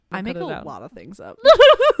I make cut a it out. lot of things up.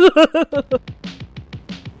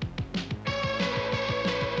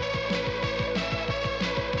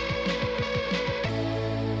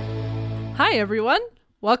 Hi, everyone.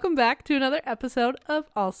 Welcome back to another episode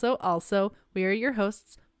of Also. We are your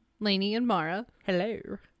hosts, Lainey and Mara.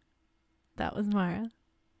 Hello. That was Mara.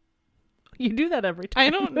 You do that every time.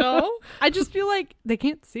 I don't know. I just feel like they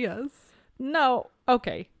can't see us. No.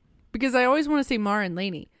 Okay. Because I always want to say Mara and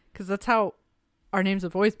Lainey. Because that's how our names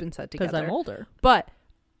have always been said together. Because I'm older. But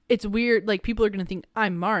it's weird. Like, people are going to think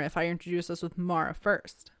I'm Mara if I introduce us with Mara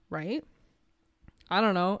first. Right? I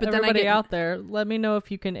don't know. But Everybody then out there, let me know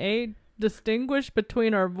if you can A, distinguish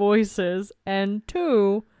between our voices, and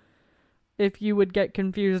 2, if you would get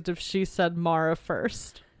confused if she said Mara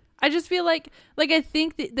first. I just feel like I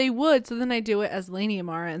think that they would. So then I do it as Lainey and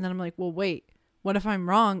Mara. And then I'm like, well, wait. What if I'm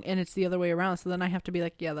wrong and it's the other way around? So then I have to be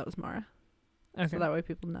like, yeah, that was Mara. Okay. So that way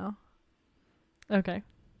people know. Okay.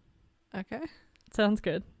 Okay. Sounds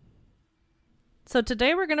good. So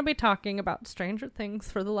today we're going to be talking about Stranger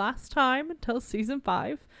Things for the last time until season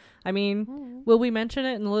 5. I mean, will we mention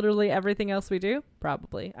it in literally everything else we do?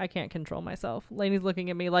 Probably. I can't control myself. Lainey's looking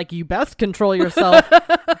at me like, you best control yourself.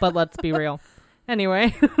 But let's be real.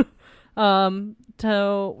 Anyway.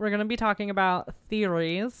 So we're going to be talking about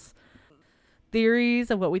theories.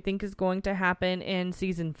 Theories of what we think is going to happen in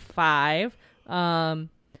season 5.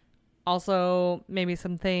 Also, maybe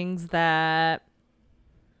some things that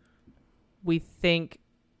we think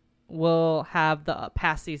will have the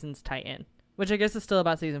past seasons tie in, which I guess is still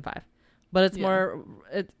about season 5, but it's more,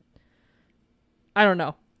 I don't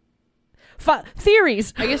know.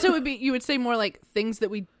 Theories. I guess it would be, you would say more like things that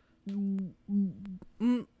we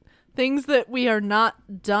are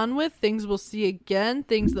not done with, things we'll see again,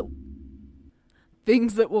 things that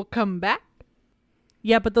will come back.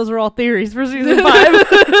 Yeah, but those are all theories for season 5.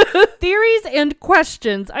 Theories and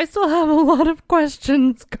questions. I still have a lot of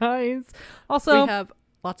questions, guys. Also, we have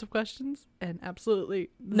lots of questions and absolutely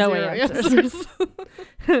no zero answers.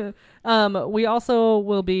 We also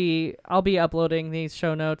I'll be uploading these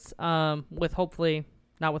show notes I'll be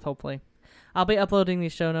uploading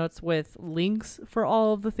these show notes with links for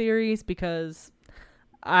all of the theories because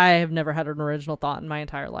I have never had an original thought in my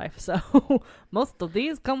entire life. So most of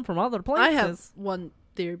these come from other places. I have one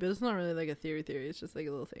theory, but it's not really like a theory. It's just like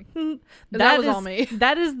a little thing. That was is all me.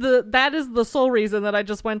 That is the sole reason that I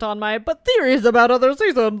just went on my theories about other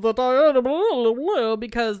seasons that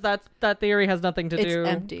because that theory has nothing to do. It's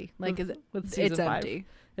empty. Like is it? With season It's 5. empty.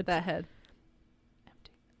 That head.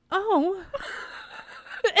 Empty. Oh.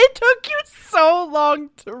 It took you so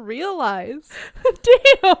long to realize.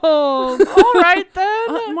 Damn. All right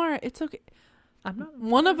then. Mara, it's okay. I'm not.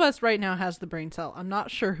 One of us right now has the brain cell. I'm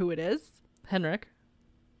not sure who it is. Henrik.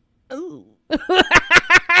 Ooh.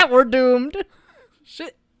 We're doomed.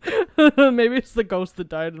 Shit. Maybe it's the ghost that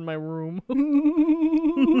died in my room.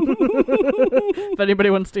 If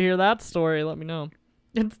anybody wants to hear that story, let me know.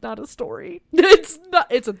 It's not a story. It's not.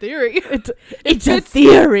 It's a theory. It's a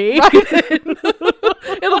theory.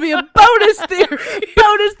 It'll be a bonus theory.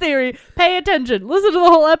 Bonus theory. Pay attention. Listen to the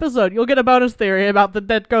whole episode. You'll get a bonus theory about the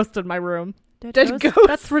dead ghost in my room. Dead ghost?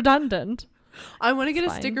 That's redundant. I want to get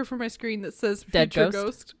Fine. a sticker for my screen that says Dead future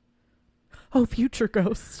ghost? Oh, future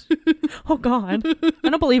ghost. Oh, God. I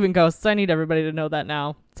don't believe in ghosts. I need everybody to know that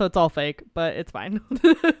now. So it's all fake, but it's fine.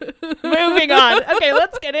 Moving on. Okay,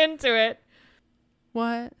 let's get into it.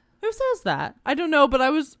 What? Who says that? I don't know, but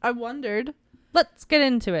I wondered. Let's get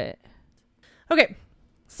into it. Okay.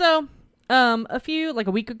 So, a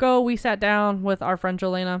week ago, we sat down with our friend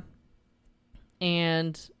Jolena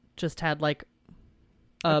and just had like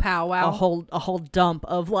A powwow. a whole dump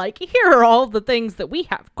of like, here are all the things that we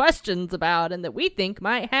have questions about and that we think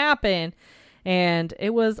might happen. And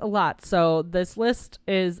it was a lot. So this list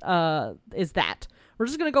is that. We're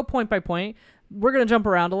just going to go point by point. We're going to jump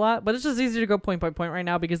around a lot, but it's just easier to go point by point right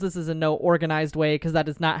now because this is in no organized way because that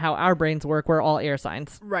is not how our brains work. We're all air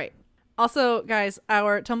signs. Right. Also, guys,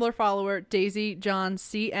 our Tumblr follower, Daisy John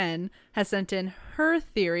CN, has sent in her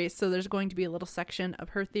theories. So there's going to be a little section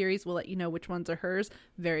of her theories. We'll let you know which ones are hers.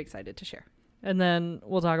 Very excited to share. And then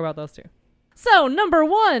we'll talk about those too. So, number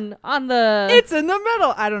 1 on the... It's in the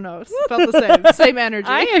middle. I don't know. It felt the same. Same energy.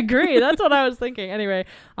 I agree. That's what I was thinking. Anyway,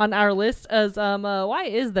 on our list as, why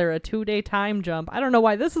is there a 2-day time jump? I don't know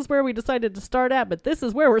why this is where we decided to start at, but this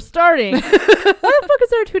is where we're starting. Why the fuck is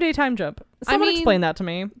there a 2-day time jump? Someone explain that to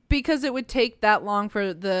me. Because it would take that long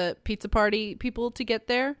for the pizza party people to get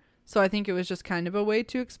there. So I think it was just kind of a way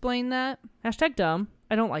to explain that. Hashtag dumb.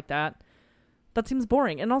 I don't like that. That seems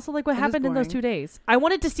boring. And also, like, what It is happened in those boring. 2 days? I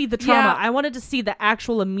wanted to see the trauma. Yeah. I wanted to see the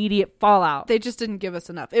actual immediate fallout. They just didn't give us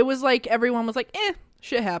enough. It was like everyone was like,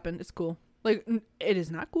 Shit happened. It's cool. Like, it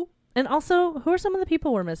is not cool. And also, who are some of the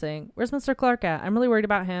people we're missing? Where's Mr. Clark at? I'm really worried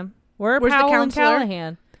about him. Where's the Powell and counselor?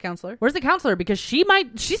 Callahan? The counselor. Where's the counselor? Because she's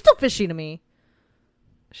still fishy to me.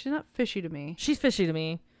 She's not fishy to me. She's fishy to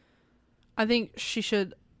me. I think she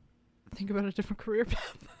should think about a different career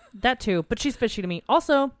path. That too, but she's fishy to me.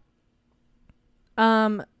 Also,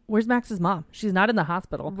 where's Max's mom? She's not in the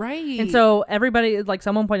hospital. Right. And so everybody, like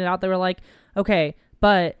someone pointed out, they were like, okay,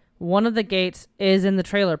 but one of the gates is in the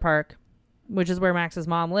trailer park, which is where Max's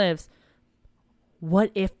mom lives.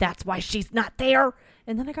 What if that's why she's not there?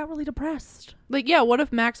 And then I got really depressed. Like, yeah, what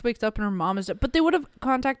if Max wakes up and her mom is dead? But they would have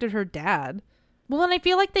contacted her dad. Well, then I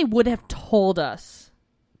feel like they would have told us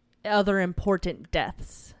other important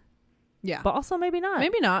deaths. Yeah. But also maybe not.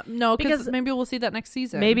 Maybe not. No, because Because maybe we'll see that next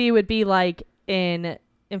season. Maybe it would be like in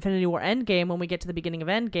Infinity War Endgame when we get to the beginning of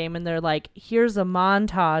Endgame and they're like, here's a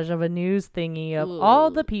montage of a news thingy of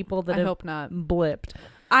all the people that I have hope not. blipped.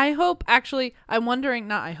 I hope, actually, I'm wondering,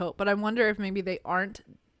 not I hope, but I wonder if maybe they aren't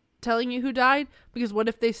telling you who died. Because what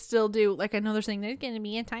if they still do? Like, I know they're saying there's going to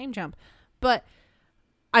be a time jump. But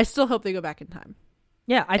I still hope they go back in time.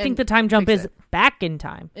 Yeah, I think And the time jump fix is it. back in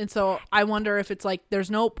time. And so I wonder if it's like, there's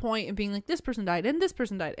no point in being like, this person died, and this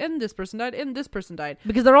person died, and this person died, and this person died.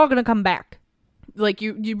 Because they're all going to come back. Like,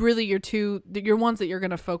 you really, your ones that you're going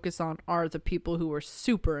to focus on are the people who were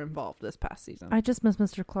super involved this past season. I just miss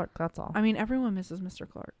Mr. Clark, that's all. I mean, everyone misses Mr.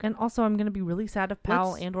 Clark. And also, I'm going to be really sad if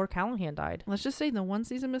Powell Let's- and or Callahan died. Let's just say the one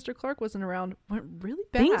season Mr. Clark wasn't around went really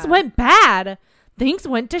bad. Things went bad. Things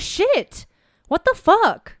went to shit. What the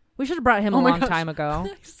fuck? We should have brought him Oh a my long gosh. time ago.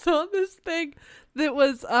 I saw this thing that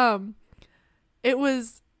was it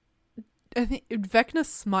was, I think, Vecna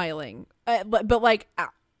smiling, but like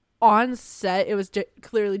on set it was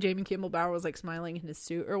clearly Jamie Kimmel Bower was like smiling in his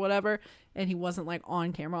suit or whatever, and he wasn't like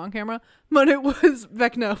on camera, but it was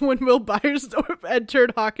Vecna when Will Byersdorf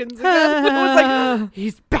entered Hawkins again. It was like,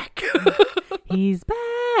 he's back. He's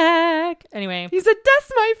back. Anyway. He said,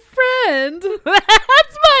 "That's my friend."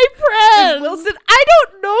 That's my friend. And Wilson, I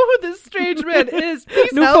don't know who this strange man is.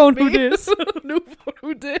 Please New help phone me. who dis. New phone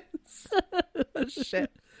who dis.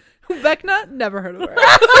 Shit. Vecna, never heard of her.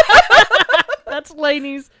 That's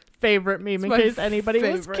Lainey's favorite meme, in my case anybody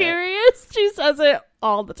was favorite. curious. She says it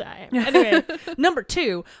all the time. Anyway, number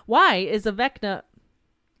 2. Why is a Vecna...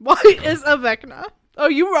 Why is a Vecna? Oh,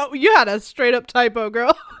 you had a straight up typo,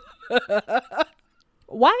 girl.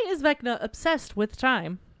 Why is Vecna obsessed with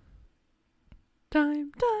time?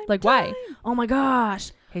 Time. Like, why? Oh my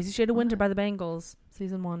gosh. Hazy Shade of Winter by the Bangles.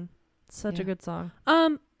 Season 1. Such a Yeah. good song.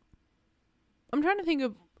 I'm trying to think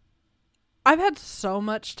of. I've had so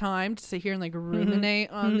much time to sit here and like ruminate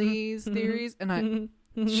on these theories, and I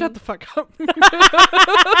shut the fuck up.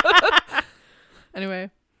 Anyway,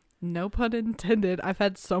 no pun intended. I've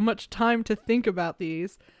had so much time to think about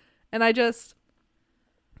these, and I just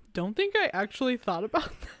don't think I actually thought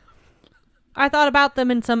about them. I thought about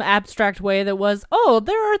them in some abstract way that was, oh,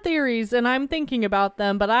 there are theories and I'm thinking about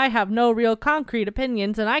them, but I have no real concrete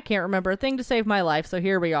opinions and I can't remember a thing to save my life. So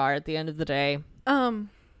here we are at the end of the day. I'm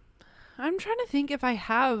trying to think if I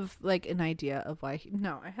have like an idea of why.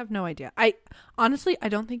 No, I have no idea. I honestly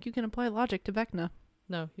don't think you can apply logic to Vecna.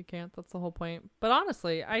 No, you can't. That's the whole point. But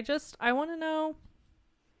honestly, I want to know.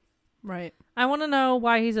 Right. I want to know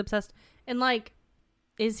why he's obsessed. And like,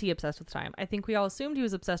 is he obsessed with time? I think we all assumed he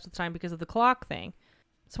was obsessed with time because of the clock thing.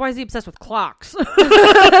 So why is he obsessed with clocks?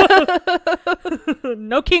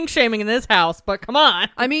 No king shaming in this house, but come on.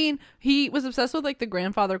 I mean, he was obsessed with like the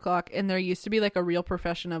grandfather clock, and there used to be like a real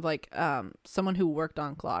profession of like someone who worked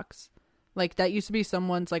on clocks. Like that used to be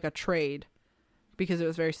someone's like a trade because it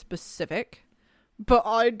was very specific. But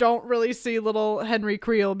I don't really see little Henry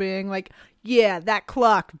Creel being like, yeah, that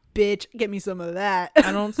clock, bitch, get me some of that.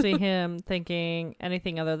 I don't see him thinking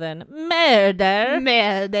anything other than murder.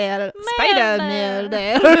 Murder. Spider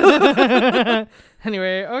murder.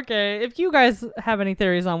 Anyway, okay. If you guys have any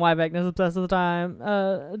theories on why Vecna's obsessed with time,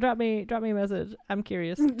 drop me a message. I'm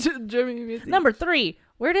curious. Jimmy. Number 3.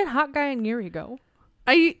 Where did Hot Guy and Yuri go?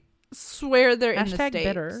 I swear they're in the Hashtag States.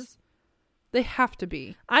 bitter. They have to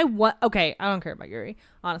be. Okay, I don't care about Yuri,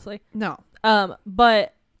 honestly. No.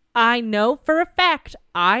 But I know for a fact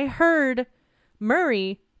I heard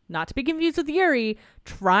Murray, not to be confused with Yuri,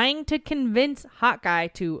 trying to convince Hot Guy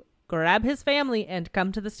to grab his family and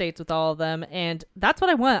come to the States with all of them. And that's what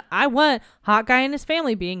I want. I want Hot Guy and his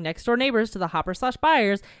family being next door neighbors to the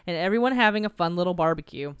Hopper/Byers and everyone having a fun little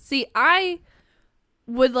barbecue. See, I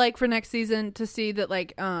would like for next season to see that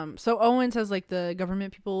like so Owens has like the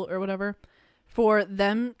government people or whatever, for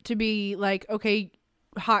them to be like, okay,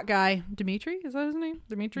 Hot Guy Dimitri, is that his name?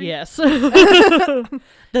 Dimitri? Yes. Dmitry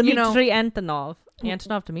You know, Antonov.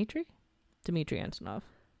 Antonov Dmitry Antonov.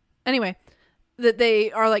 Anyway, that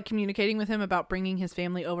they are like communicating with him about bringing his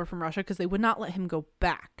family over from Russia because they would not let him go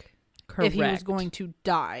back if he was going to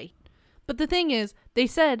die. But the thing is, they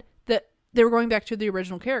said that they were going back to the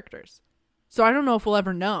original characters. So I don't know if we'll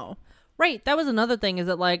ever know. Right. That was another thing. Is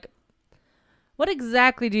it like, what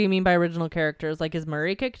exactly do you mean by original characters? Like, is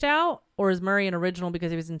Murray kicked out? Or is Murray an original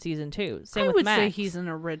because he was in season 2? Same I with would Max. say he's an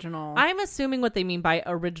original. I'm assuming what they mean by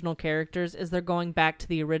original characters is they're going back to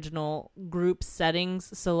the original group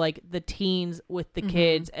settings. So, like, the teens with the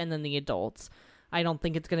kids and then the adults. I don't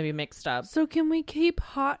think it's going to be mixed up. So can we keep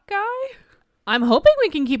Hot Guy? I'm hoping we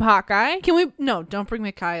can keep Hawkeye. Can we? No, don't bring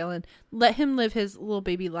Mikhail in. Let him live his little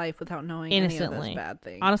baby life without knowing Innocently. any of those bad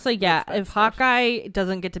things. Honestly, yeah. If stuff. Hawkeye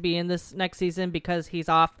doesn't get to be in this next season because he's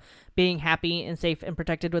off being happy and safe and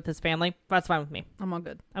protected with his family, that's fine with me. I'm all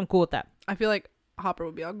good. I'm cool with that. I feel like Hopper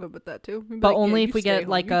would be all good with that too. He'd be But like, only yeah, if you we stay get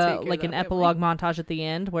home. like You take care a of like that an family. epilogue montage at the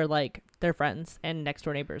end where like they're friends and next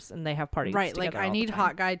door neighbors and they have parties. Right, like together I all the need time.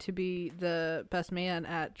 Hot Guy to be the best man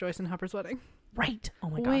at Joyce and Hopper's wedding. Right. Oh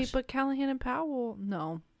my gosh. Wait, but Callahan and Powell,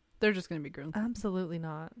 no, they're just gonna be groomed. Absolutely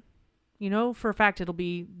not. You know, for a fact, it'll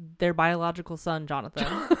be their biological son, Jonathan.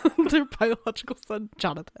 Their biological son,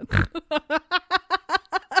 Jonathan.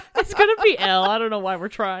 It's gonna be Elle. I don't know why we're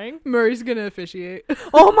trying. Murray's gonna officiate.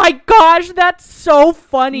 Oh my gosh, that's so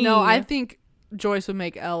funny. No, I think Joyce would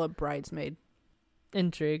make Elle a bridesmaid.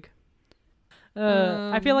 Intrigue.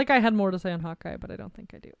 I feel like I had more to say on Hawkeye, but I don't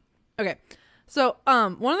think I do. Okay. So,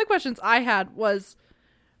 one of the questions I had was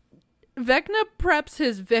Vecna preps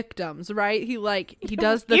his victims, right? He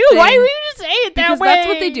does the thing. Why would you just say it that because way? that's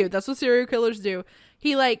what they do. That's what serial killers do.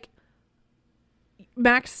 He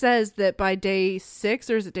Max says that by day 6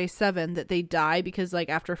 or is it day 7 that they die because like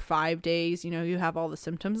after 5 days, you have all the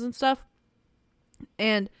symptoms and stuff.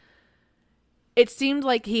 And it seemed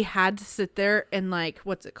like he had to sit there and like,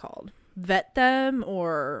 what's it called? Vet them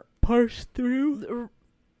or parse through.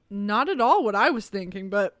 Not at all what I was thinking,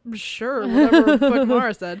 but sure, whatever the fuck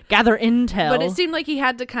Mara said. Gather intel. But it seemed like he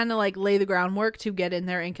had to kind of like lay the groundwork to get in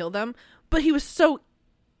there and kill them. But it was so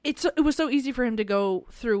easy for him to go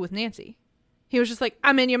through with Nancy. He was just like,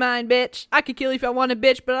 I'm in your mind, bitch. I could kill you if I wanted,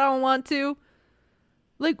 bitch, but I don't want to.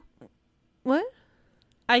 Like, what?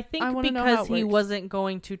 I think I wanna know how because it he works. wasn't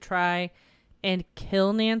going to try and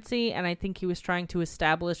kill Nancy, and I think he was trying to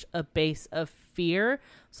establish a base of fear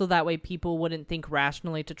so that way people wouldn't think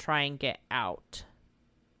rationally to try and get out.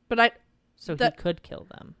 But So That- he could kill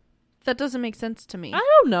them. that doesn't make sense to me. I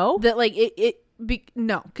don't know. That like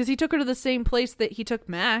no, because he took her to the same place that he took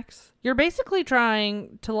Max. You're basically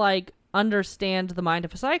trying to like understand the mind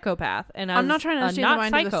of a psychopath, and I'm not trying to understand the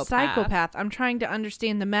mind of a psychopath. psychopath. I'm trying to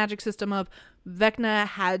understand the magic system of Vecna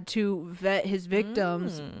had to vet his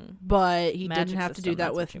victims, but he Magic didn't have to system, do that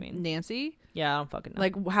that's what with you mean. Nancy. Yeah, I don't fucking know.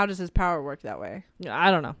 Like, how does his power work that way?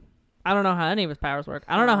 I don't know. I don't know how any of his powers work.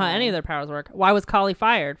 I don't know how any of their powers work. Why was Kali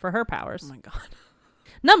fired for her powers? Oh my god.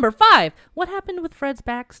 Number 5. What happened with Fred's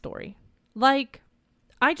backstory? Like,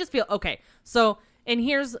 I just feel okay. So, and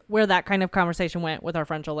here's where that kind of conversation went with our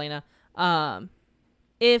friend Jolena.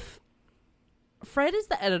 If Fred is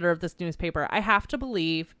the editor of this newspaper, I have to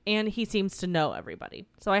believe, and he seems to know everybody.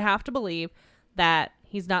 So I have to believe that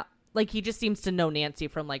he's not, like, he just seems to know Nancy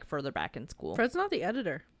from, like, further back in school. Fred's not the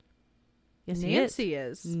editor. Yes, Nancy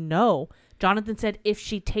is. No. Jonathan said if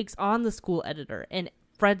she takes on the school editor, and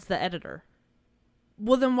Fred's the editor.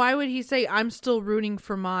 Well, then why would he say, I'm still rooting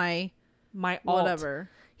for my alt. whatever?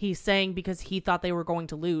 He's saying because he thought they were going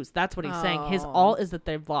to lose. That's what he's saying. His Oh. alt is that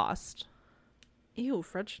they've lost. Ew,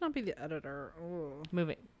 Fred should not be the editor. Ugh.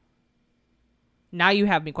 Moving. Now you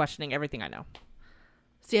have me questioning everything I know.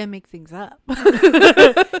 See, I make things up.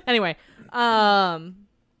 Anyway,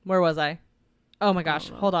 where was I? Oh my gosh,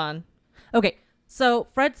 hold on. Okay, so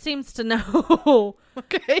Fred seems to know.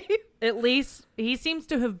 Okay. At least he seems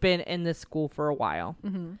to have been in this school for a while,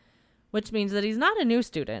 which means that he's not a new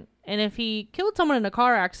student. And if he killed someone in a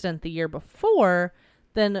car accident the year before,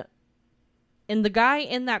 then, and the guy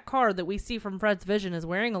in that car that we see from Fred's vision is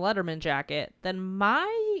wearing a Letterman jacket, then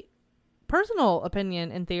my personal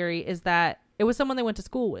opinion and theory is that it was someone they went to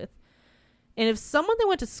school with. And if someone they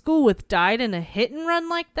went to school with died in a hit and run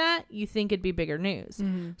like that, you think it'd be bigger news.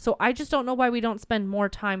 So I just don't know why we don't spend more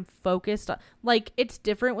time focused on, like, it's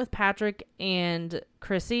different with Patrick and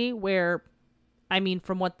Chrissy where, I mean,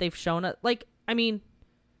 from what they've shown, like, I mean,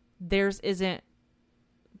 theirs isn't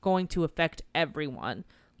going to affect everyone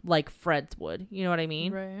like Fred's would. You know what I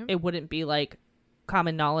mean? Right. It wouldn't be like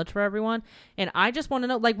common knowledge for everyone. And I just want to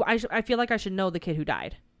know, like, I feel like I should know the kid who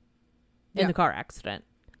died in Yeah. the car accident.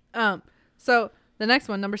 So the next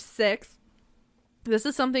one, number 6. This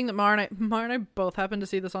is something that Mara and I both happened to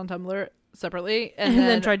see this on Tumblr separately, And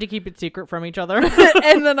then tried to keep it secret from each other.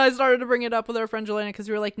 and then I started to bring it up with our friend Jelena because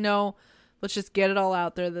we were like, no, let's just get it all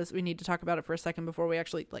out there. We need to talk about it for a second before we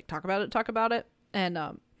actually like talk about it. And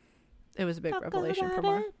it was a big revelation for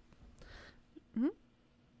Mara.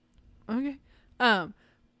 Mm-hmm. Okay.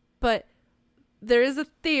 But there is a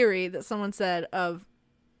theory that someone said of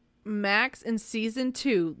Max in season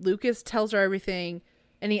 2. Lucas tells her everything,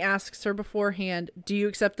 and he asks her beforehand, do you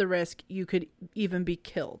accept the risk? You could even be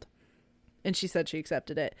killed. And she said she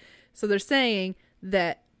accepted it. So they're saying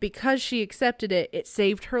that because she accepted it, it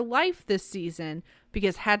saved her life this season,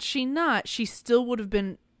 because had she not, she still would have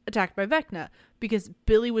been attacked by Vecna, because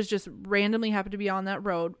Billy was just randomly happened to be on that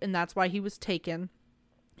road, and that's why he was taken.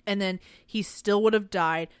 And then he still would have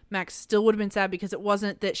died. Max still would have been sad because it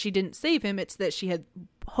wasn't that she didn't save him. It's that she had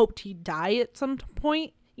hoped he'd die at some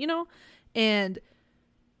point, you know? And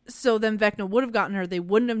so then Vecna would have gotten her. They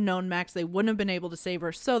wouldn't have known Max. They wouldn't have been able to save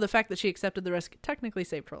her. So the fact that she accepted the risk technically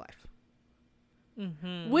saved her life.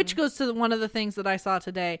 Mm-hmm. Which goes to one of the things that I saw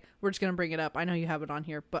today. We're just going to bring it up. I know you have it on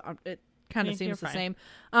here, but it kind of seems the same.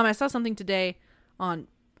 I saw something today on,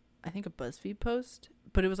 I think, a BuzzFeed post,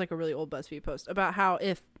 but it was like a really old BuzzFeed post about how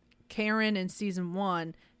if Karen in season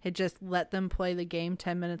 1 had just let them play the game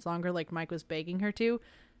 10 minutes longer like Mike was begging her to,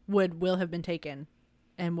 would Will have been taken,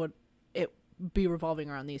 and would it be revolving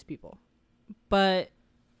around these people? But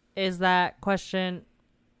is that question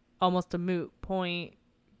almost a moot point,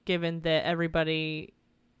 given that everybody,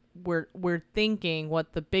 we're thinking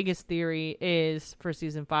what the biggest theory is for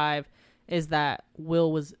season 5 is that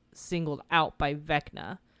Will was singled out by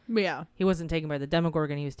Vecna. Yeah. He wasn't taken by the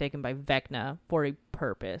Demogorgon. He was taken by Vecna for a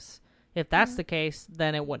purpose. If that's the case,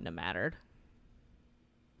 then it wouldn't have mattered.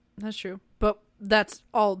 That's true. But that's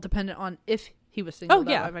all dependent on if he was singled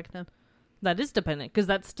out by Vecna. That is dependent, because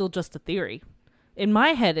that's still just a theory. In my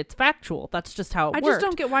head, it's factual. That's just how it worked. I just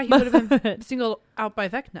don't get why he would have been singled out by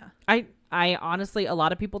Vecna. I honestly, a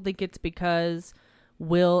lot of people think it's because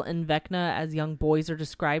Will and Vecna as young boys are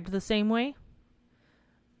described the same way.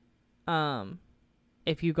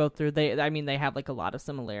 If you go through, they have like a lot of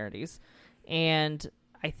similarities, and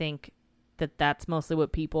I think that that's mostly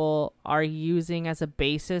what people are using as a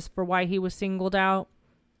basis for why he was singled out.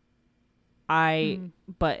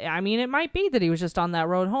 But I mean, it might be that he was just on that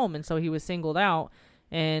road home, and so he was singled out,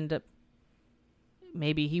 and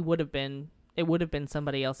maybe it would have been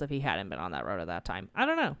somebody else if he hadn't been on that road at that time. I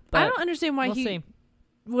don't know. But I don't understand why he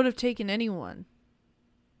would have taken anyone.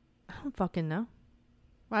 I don't fucking know.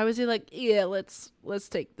 Why was he like, yeah, let's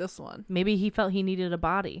take this one? Maybe he felt he needed a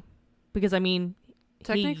body, because I mean,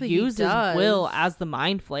 technically he uses Will as the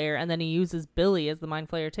Mind Flayer, and then he uses Billy as the Mind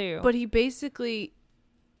Flayer too. But he basically,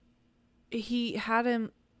 he had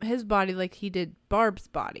his body like he did Barb's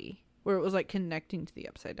body, where it was like connecting to the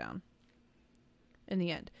Upside Down. In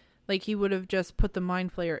the end, like he would have just put the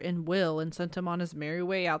Mind Flayer in Will and sent him on his merry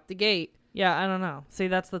way out the gate. Yeah, I don't know. See,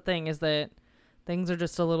 that's the thing, is that things are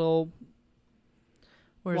just a little.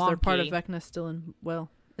 Or is there part of Vecna still in Will?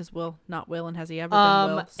 Is Will not Will, and has he ever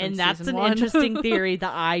been Will since and that's season an 1? interesting theory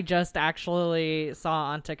that I just actually saw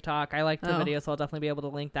on TikTok. I liked the video, so I'll definitely be able to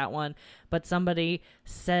link that one. But somebody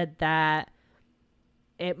said that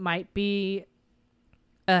it might be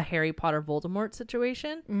a Harry Potter Voldemort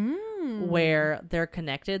situation where they're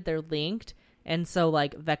connected, they're linked. And so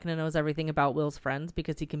like Vecna knows everything about Will's friends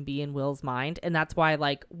because he can be in Will's mind. And that's why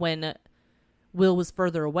like when Will was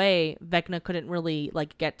further away, Vecna couldn't really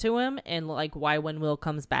like get to him, and like why when Will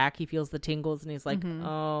comes back he feels the tingles and he's like,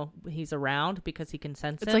 oh, he's around, because he can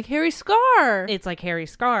sense it. It's like Harry Scar. It's like Harry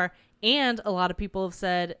Scar. And a lot of people have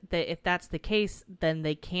said that if that's the case, then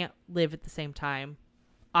they can't live at the same time.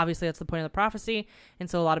 Obviously that's the point of the prophecy, and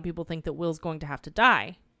so a lot of people think that Will's going to have to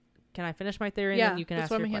die. Can I finish my theory? Yeah, and then you can that's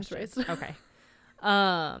ask why your my hand's question. raised. Okay.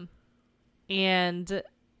 And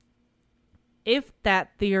if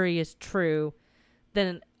that theory is true,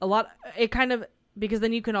 then because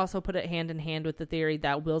then you can also put it hand in hand with the theory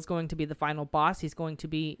that Will's going to be the final boss. He's going to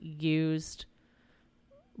be used,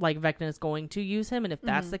 like Vecna is going to use him. And if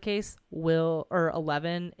that's the case,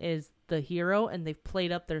 11 is the hero, and they've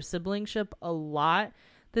played up their siblingship a lot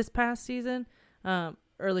this past season. Or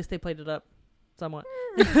at least they played it up somewhat.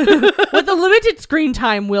 With the limited screen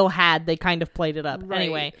time Will had, they kind of played it up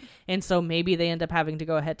anyway. And so maybe they end up having to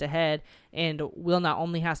go head to head, and Will not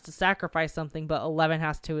only has to sacrifice something, but 11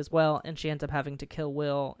 has to as well, and she ends up having to kill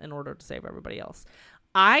Will in order to save everybody else.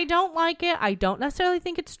 I don't like it. I don't necessarily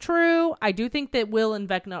think it's true. I do think that Will and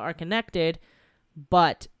Vecna are connected,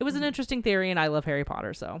 but it was an interesting theory, and I love Harry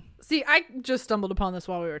Potter, so. See, I just stumbled upon this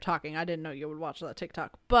while we were talking. I didn't know you would watch that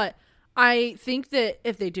TikTok, but I think that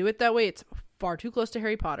if they do it that way, it's far too close to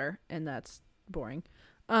Harry Potter, and that's boring.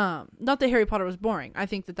 Not that Harry Potter was boring. I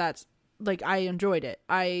think that that's like, I enjoyed it.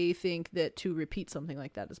 I think that to repeat something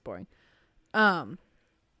like that is boring. I'm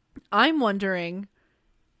wondering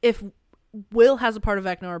if Will has a part of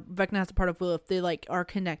Vecna, or Vecna has a part of Will, if they like are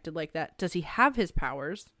connected like that. Does he have his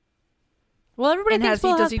powers? Well, everybody thinks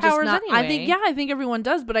Will has powers anyway. I think everyone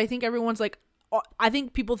does, but I think everyone's like, I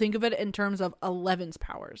think people think of it in terms of Eleven's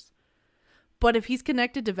powers. But if he's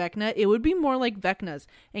connected to Vecna, it would be more like Vecna's.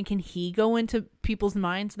 And can he go into people's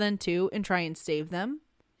minds then too and try and save them?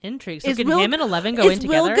 Intrigue. So can him and 11 go in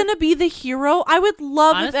together? Is Will gonna be the hero? I would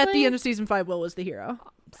love Honestly, if at the end of season 5 Will was the hero.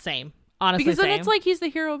 Same. Honestly, because then it's like he's the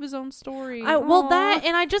hero of his own story. Well, that,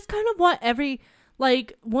 and I just kind of want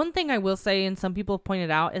one thing I will say, and some people have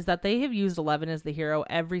pointed out, is that they have used 11 as the hero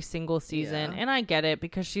every single season. Yeah. And I get it,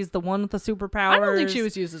 because she's the one with the superpowers. I don't think she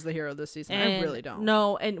was used as the hero this season. I really don't.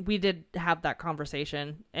 No, and we did have that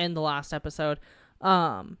conversation in the last episode.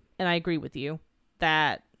 And I agree with you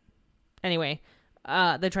that, anyway,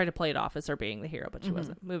 they tried to play it off as her being the hero, but she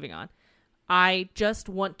wasn't. Moving on. I just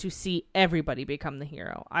want to see everybody become the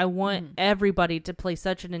hero. I want everybody to play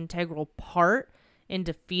such an integral part in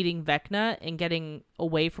defeating Vecna and getting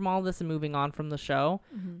away from all this and moving on from the show,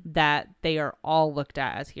 that they are all looked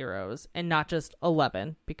at as heroes, and not just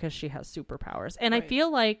 11 because she has superpowers. And right. I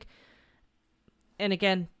feel like, and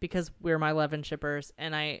again, because we're my 11 shippers,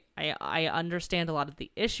 and I understand a lot of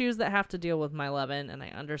the issues that have to deal with my 11, and I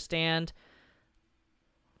understand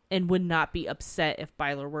and would not be upset if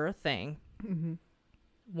Byler were a thing.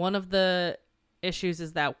 One of the issues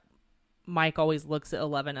is that Mike always looks at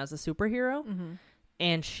 11 as a superhero,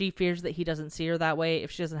 and she fears that he doesn't see her that way if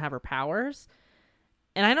she doesn't have her powers.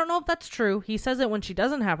 And I don't know if that's true. He says it when she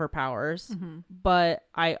doesn't have her powers, but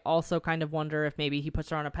I also kind of wonder if maybe he puts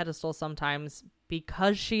her on a pedestal sometimes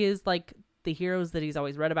because she is like the heroes that he's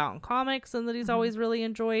always read about in comics and that he's always really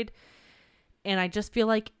enjoyed. And I just feel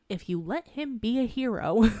like if you let him be a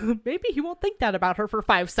hero, maybe he won't think that about her for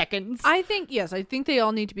 5 seconds. I think they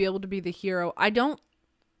all need to be able to be the hero. I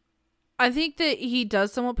think that he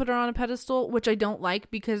does somewhat put her on a pedestal, which I don't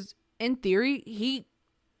like, because in theory, he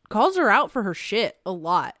calls her out for her shit a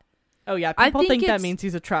lot. Oh yeah, people think that means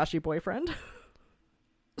he's a trashy boyfriend.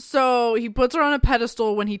 So he puts her on a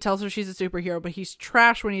pedestal when he tells her she's a superhero, but he's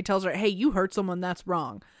trash when he tells her, hey, you hurt someone, that's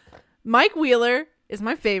wrong. Mike Wheeler is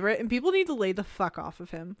my favorite, and people need to lay the fuck off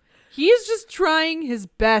of him. He is just trying his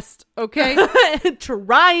best, okay?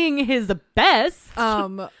 Trying his best?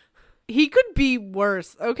 He could be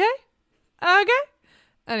worse, okay? Okay?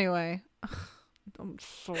 Anyway. I'm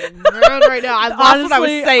so mad right now. I lost what I was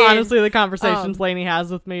saying. Honestly, the conversations Lainey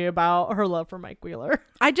has with me about her love for Mike Wheeler.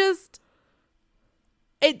 I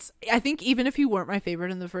think even if he weren't my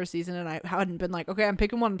favorite in the first season and I hadn't been like, okay, I'm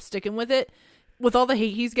picking one, I'm sticking with it, with all the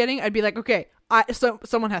hate he's getting, I'd be like, okay,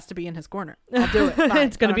 someone has to be in his corner. I'll do it. Fine.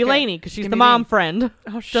 It's going to be Lainey because she's the mom friend.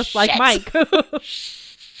 Oh, just like Mike.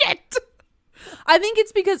 Shit. I think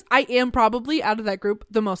it's because I am probably, out of that group,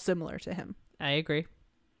 the most similar to him. I agree.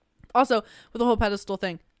 Also, with the whole pedestal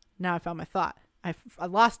thing, now I found my thought. I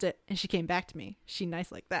lost it, and she came back to me. She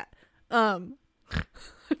nice like that. I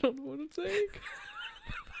don't know what I'm saying.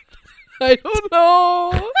 I don't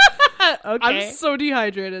know. Okay. I'm so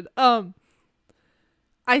dehydrated.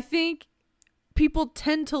 I think people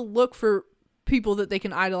tend to look for people that they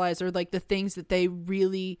can idolize, or like the things that they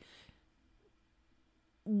really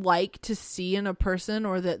like to see in a person,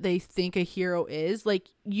 or that they think a hero is. Like,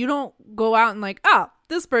 you don't go out and like,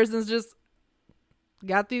 this person's just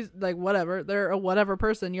got these, like, whatever, they're a whatever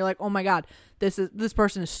person. You're like, oh my god, this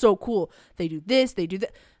person is so cool, they do this, they do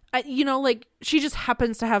that. Like, she just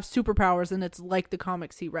happens to have superpowers and it's like the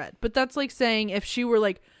comics he read. But that's like saying if she were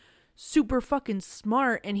like super fucking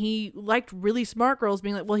smart and he liked really smart girls,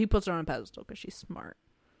 being like, well, he puts her on a pedestal because she's smart.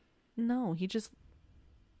 No, he just,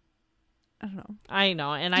 I don't know. I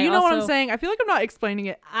know. And do you know what I'm saying? I feel like I'm not explaining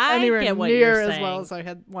it anywhere near as well as I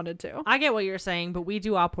had wanted to. I get what you're saying, but we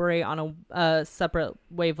do operate on a separate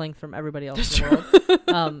wavelength from everybody else in the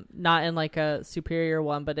world. Not in like a superior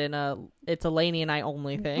one, but it's a Lainey and I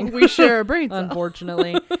only thing. We share a brain cell.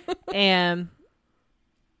 Unfortunately. And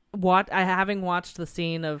having watched the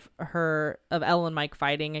scene of Elle and Mike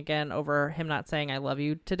fighting again over him not saying I love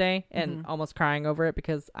you today, and almost crying over it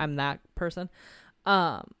because I'm that person.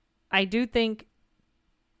 I do think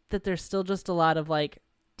that there's still just a lot of like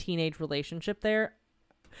teenage relationship there.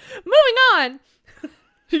 Moving on.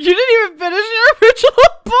 You didn't even finish your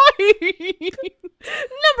original point.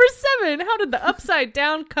 Number 7. How did the Upside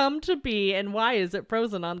Down come to be, and why is it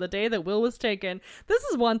frozen on the day that Will was taken? This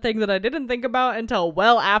is one thing that I didn't think about until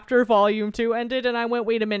well after Volume 2 ended, and I went,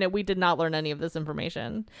 wait a minute, we did not learn any of this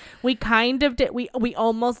information. We kind of did. We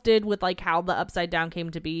almost did with like how the Upside Down came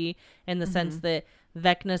to be, in the sense that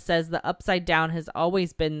Vecna says the Upside Down has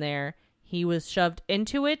always been there. He was shoved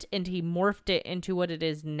into it and he morphed it into what it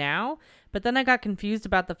is now. But then I got confused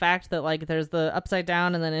about the fact that like there's the Upside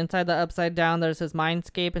Down, and then inside the Upside Down there's his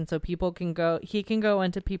mindscape, and so he can go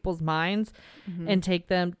into people's minds and take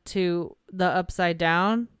them to the Upside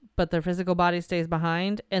Down, but their physical body stays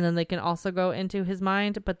behind, and then they can also go into his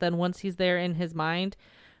mind, but then once he's there in his mind,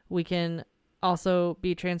 we can also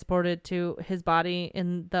be transported to his body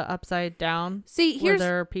in the Upside Down. See, where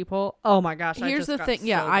there are people. Oh my gosh! Here's the thing.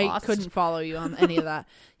 Yeah, I I couldn't follow you on any of that.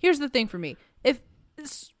 Here's the thing for me. If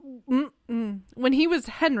when he was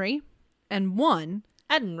Henry and won,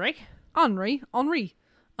 Henry,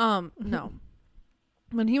 no,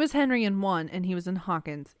 when he was Henry and won, and he was in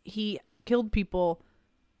Hawkins, he killed people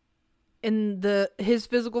in his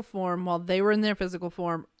physical form while they were in their physical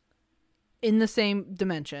form in the same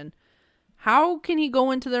dimension. How can he go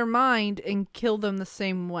into their mind and kill them the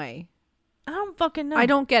same way? I don't fucking know. I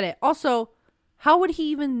don't get it. Also, how would he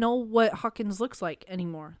even know what Hawkins looks like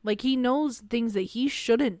anymore? Like, he knows things that he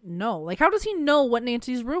shouldn't know. Like, how does he know what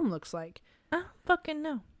Nancy's room looks like? I don't fucking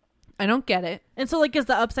know. I don't get it. And so, like, is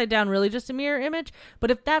the Upside Down really just a mirror image? But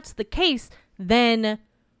if that's the case, then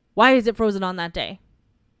why is it frozen on that day?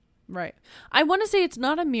 Right. I want to say it's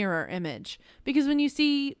not a mirror image, because when you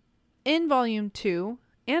see in Volume 2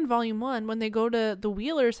 and Volume 1, when they go to the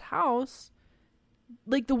Wheelers' house,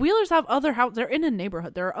 like, the Wheelers have other houses. They're in a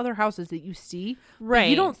neighborhood. There are other houses that you see. Right.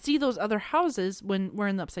 You don't see those other houses when we're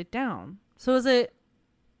in the Upside Down. So is it...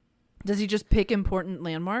 Does he just pick important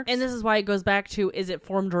landmarks? And this is why it goes back to, is it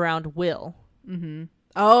formed around Will? Mm-hmm.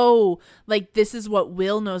 Oh, like, this is what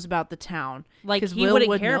Will knows about the town. Like, he Will wouldn't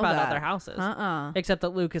would care know about that. other houses. Except that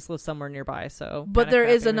Lucas lives somewhere nearby, so... But there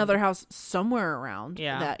is another house somewhere around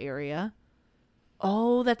Yeah. that area.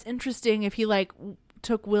 Oh, that's interesting. If he, like,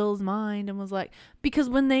 took Will's mind and was like... Because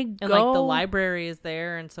when they go... And, like, the library is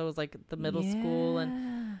there, and so is, like, the middle school.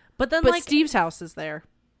 And But then, but like... Steve's house is there.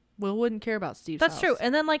 Will wouldn't care about Steve's house. That's true.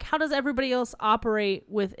 And then, like, how does everybody else operate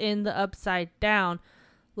within the Upside Down?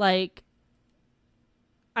 Like,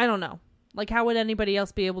 I don't know. Like, how would anybody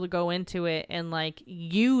else be able to go into it and, like,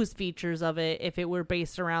 use features of it if it were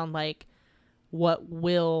based around, like, what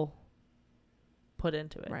Will put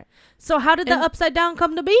into it? Right. So how did the Upside Down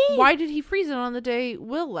come to be? Why did he freeze it on the day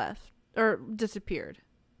Will left? Or disappeared?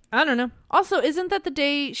 I don't know. Also, isn't that the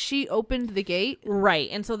day she opened the gate? Right.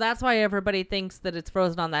 And so that's why everybody thinks that it's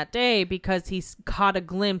frozen on that day, because he's caught a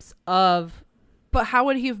glimpse of... But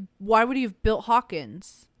why would he have built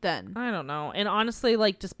Hawkins then? I don't know. And honestly,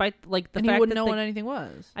 like, despite, like, the and fact he wouldn't that know what anything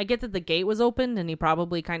was. I get that the gate was opened and he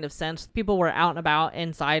probably kind of sensed people were out and about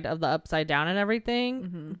inside of the Upside Down and everything.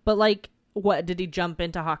 Mm-hmm. But, like, what, did he jump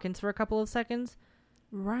into Hawkins for a couple of seconds?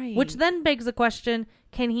 Right. Which then begs the question,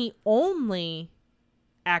 can he only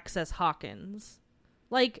access Hawkins?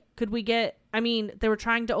 Like, could we get... I mean, they were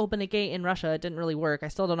trying to open a gate in Russia. It didn't really work. I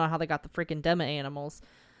still don't know how they got the freaking Dema animals.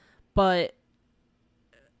 But...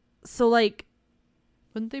 So, like...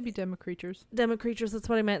 Wouldn't they be Dema creatures? Dema creatures, that's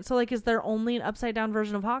what I meant. So, like, is there only an Upside Down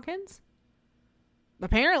version of Hawkins?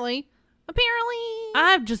 Apparently.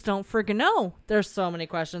 I just don't freaking know. There's so many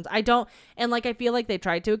questions. I don't, and like, I feel like they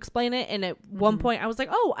tried to explain it, and at one point I was like,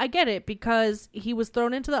 oh, I get it, because he was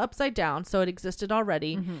thrown into the Upside Down, so it existed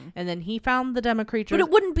already, and then he found the Dema creatures. But it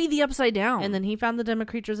wouldn't be the Upside Down. And then he found the Dema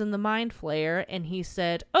creatures in the Mind Flayer, and he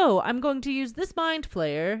said, oh, I'm going to use this Mind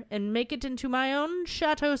Flayer and make it into my own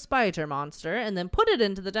Chateau Spider monster, and then put it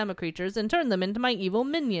into the Dema creatures and turn them into my evil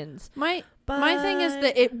minions. My thing is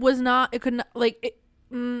that it could not, like,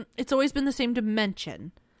 it's always been the same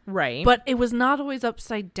dimension. Right. But it was not always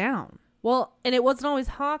upside down. Well, and it wasn't always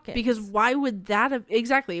Hawkins. Because why would that have...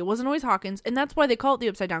 Exactly. It wasn't always Hawkins. And that's why they call it the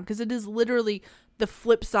Upside Down. Because it is literally the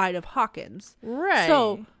flip side of Hawkins. Right.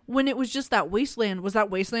 So when it was just that wasteland, was that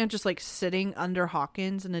wasteland just like sitting under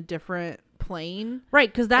Hawkins in a different plane?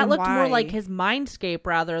 Right. Because that And looked more why? like his mindscape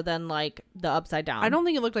rather than like the Upside Down. I don't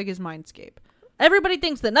think it looked like his mindscape. Everybody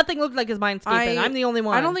thinks that nothing looked like his mindscape, and I'm the only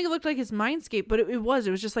one. I don't think it looked like his mindscape, but it was. It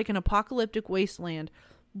was just like an apocalyptic wasteland.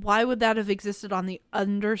 Why would that have existed on the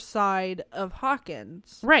underside of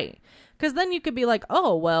Hawkins? Right. Because then you could be like,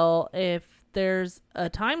 oh, well, if there's a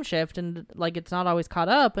time shift and like it's not always caught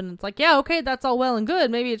up, and it's like, yeah, okay, that's all well and good.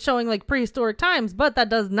 Maybe it's showing like prehistoric times, but that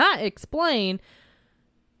does not explain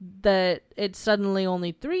that it's suddenly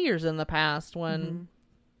only 3 years in the past when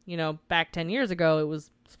You know, back 10 years ago, it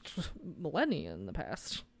was millennia in the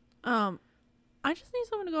past. I just need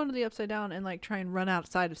someone to go into the Upside Down and like try and run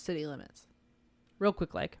outside of city limits. Real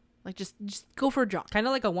quick, like just go for a jog. kind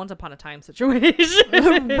of like a Once Upon a Time situation.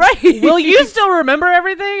 Right. Will you still remember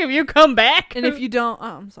everything if you come back? And if you don't,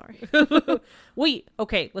 I'm sorry. Wait,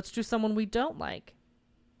 okay, let's do someone we don't like.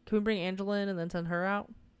 Can we bring Angela in and then send her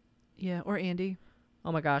out? Yeah, or Andy.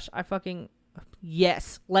 Oh my gosh,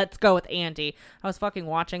 yes, let's go with Andy. I was fucking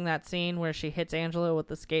watching that scene where she hits Angela with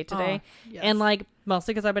the skate today. Yes. And like,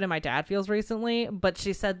 mostly because I've been in my dad feels recently, but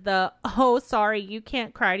she said oh, sorry, you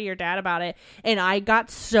can't cry to your dad about it. And I got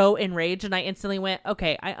so enraged and I instantly went,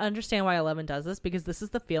 okay, I understand why 11 does this, because this is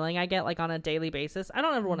the feeling I get like on a daily basis. I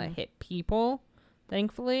don't ever want to hit people,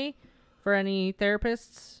 thankfully, for any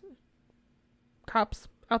therapists, cops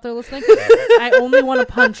out there listening. I only want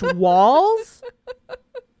to punch walls.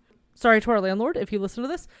 Sorry to our landlord if you listen to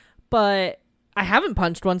this, but I haven't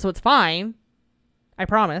punched one, so it's fine. I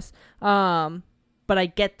promise. But I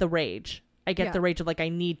get the rage. I get the rage of like I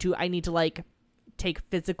need to like take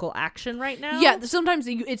physical action right now. Yeah, sometimes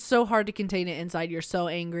it's so hard to contain it inside. You're so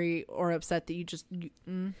angry or upset that you just.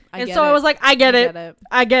 I was like, I get it.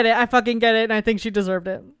 I get it. I fucking get it, and I think she deserved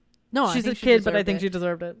it. No, she's a kid, but I think she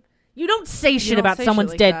deserved it. You don't say shit don't about say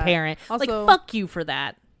someone's shit like dead that. parent. Also, like, fuck you for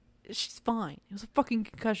that. She's fine. It was a fucking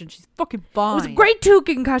concussion. She's fucking fine. It was a grade 2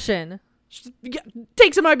 concussion.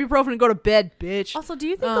 Take some ibuprofen and go to bed, bitch. Also, do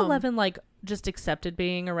you think 11 like just accepted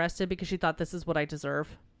being arrested because she thought this is what I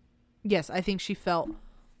deserve? Yes, I think she felt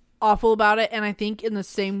awful about it, and I think in the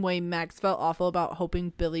same way Max felt awful about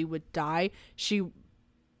hoping Billy would die, she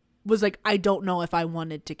was like, I don't know if I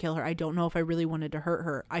wanted to kill her. I don't know if I really wanted to hurt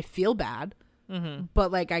her. I feel bad,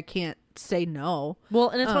 but like I can't say no. Well,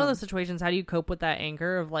 and it's one of those situations, how do you cope with that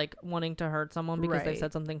anger of like wanting to hurt someone because they Right.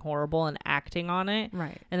 said something horrible and acting on it?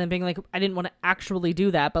 Right. And then being like, I didn't want to actually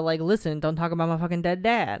do that, but like, listen, don't talk about my fucking dead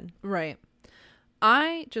dad. Right.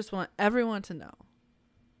 I just want everyone to know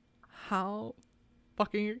how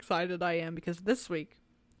fucking excited I am because this week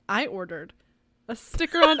I ordered a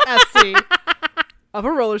sticker on Etsy of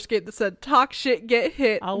a roller skate that said "Talk shit, get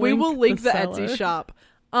hit." We will link the Etsy shop.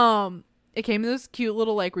 It came in this cute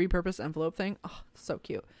little like repurposed envelope thing. Oh, so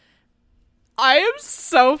cute. I am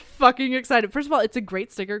so fucking excited. First of all, it's a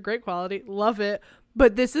great sticker, great quality, love it.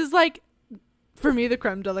 But this is like, for me, the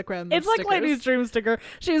creme de la creme. It's like like Lady's Dream sticker.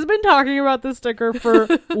 She's been talking about this sticker for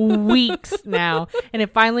weeks now, and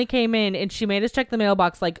it finally came in, and she made us check the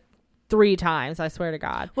mailbox like 3 times. I swear to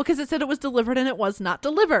God. Well, because it said it was delivered and it was not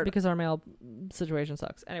delivered. Because our mail situation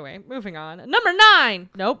sucks. Anyway, moving on. Number 9.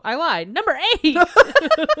 Nope, I lied. Number 8.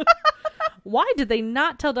 Why did they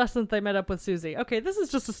not tell Dustin that they met up with Susie? Okay, this is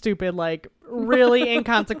just a stupid, like, really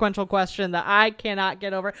inconsequential question that I cannot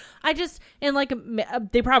get over.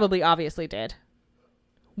 They probably obviously did.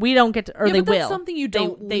 We don't get to, or yeah, they but will. That's something you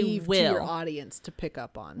don't they leave will. to your audience to pick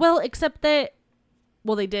up on. Well, except that,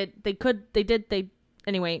 they did.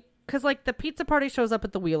 Anyway, because, like, the pizza party shows up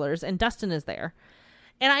at the Wheelers, and Dustin is there.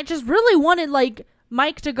 And I just really wanted, like,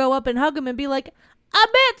 Mike to go up and hug him and be like, I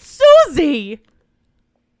met Susie!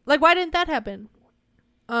 Like, why didn't that happen?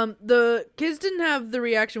 The kids didn't have the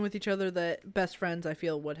reaction with each other that best friends, I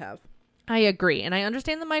feel, would have. I agree. And I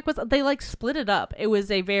understand that Mike they like split it up. It was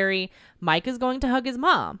a very, Mike is going to hug his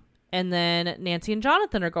mom. And then Nancy and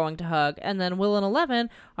Jonathan are going to hug. And then Will and 11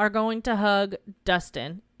 are going to hug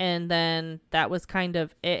Dustin. And then that was kind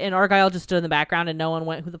of it. And Argyle just stood in the background and no one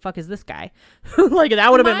went, who the fuck is this guy? Like, that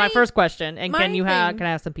would have been my first question. And can I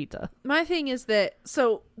have some pizza? My thing is that,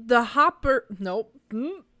 so the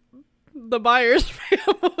the Byers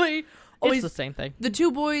family always it's the same thing. The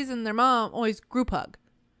 2 boys and their mom always group hug.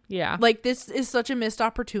 Yeah. Like, this is such a missed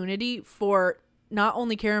opportunity for not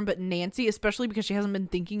only Karen but Nancy, especially because she hasn't been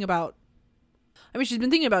thinking about, I mean, she's been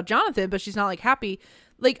thinking about Jonathan, but she's not like happy.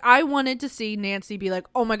 Like, I wanted to see Nancy be like,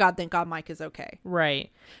 oh my God, thank God Mike is okay.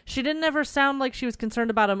 Right. She didn't ever sound like she was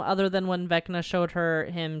concerned about him other than when Vecna showed her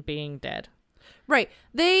him being dead. Right.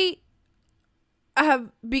 They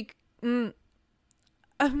have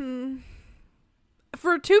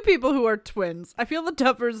for 2 people who are twins, I feel the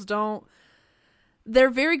Duffers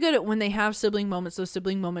they're very good at when they have sibling moments. Those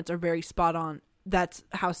sibling moments are very spot on. That's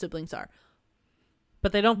how siblings are.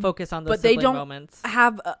 But they don't focus on those sibling moments.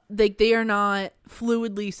 Have they are not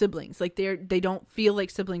fluidly siblings. Like, they don't feel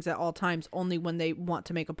like siblings at all times, only when they want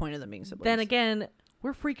to make a point of them being siblings. Then again,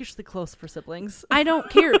 we're freakishly close for siblings. I don't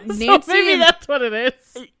care. Nancy, so maybe that's what it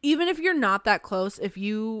is. Even if you're not that close, if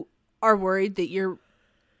you are worried that your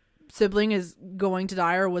sibling is going to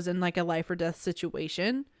die or was in like a life or death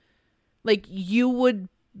situation, like, you would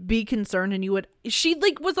be concerned, and she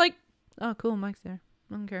like was like, oh cool, Mike's there,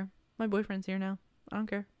 I don't care, my boyfriend's here now, I don't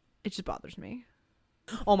care, It just bothers me.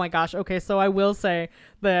 Oh my gosh. Okay, so I will say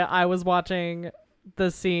that I was watching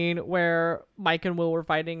the scene where Mike and Will were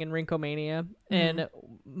fighting in Rinkomania, and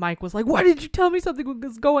Mike was like, "Why did you tell me something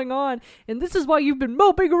was going on? And this is why you've been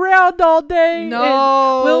moping around all day." No.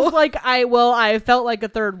 And Will's like, I felt like a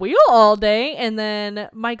third wheel all day. And then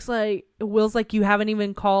Will's like, you haven't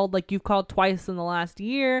even called, like you've called twice in the last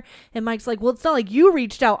year. And Mike's like, well, it's not like you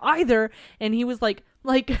reached out either. And he was like,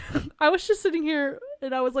 I was just sitting here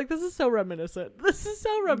and I was like, this is so reminiscent. This is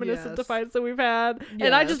so reminiscent to fights that we've had. Yes.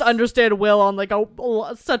 And I just understand Will on like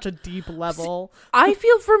such a deep level. I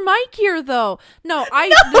feel for Mike here, though. No,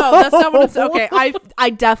 that's not what it's. Okay, I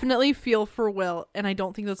definitely feel for Will, and I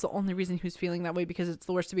don't think that's the only reason he was feeling that way, because it's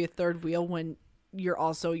the worst to be a third wheel when your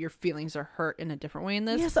feelings are hurt in a different way in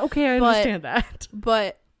this. Yes, okay, I understand that.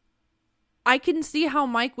 But I can see how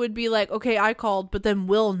Mike would be like, okay, I called, but then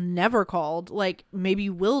Will never called. Like, maybe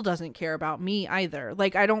Will doesn't care about me either.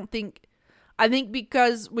 Like, I think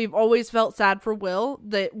because we've always felt sad for Will,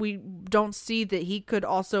 that we don't see that he could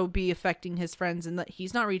also be affecting his friends and that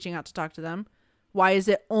he's not reaching out to talk to them. Why is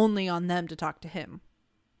it only on them to talk to him?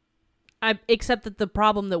 Except that the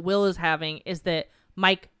problem that Will is having is that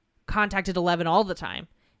Mike contacted 11 all the time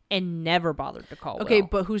and never bothered to call Okay, Will.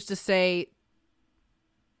 but who's to say...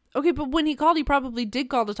 Okay, but when he called, he probably did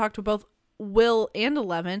call to talk to both Will and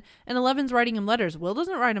 11, and 11's writing him letters. Will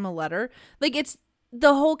doesn't write him a letter. Like, it's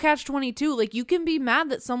the whole catch-22. Like, you can be mad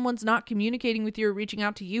that someone's not communicating with you or reaching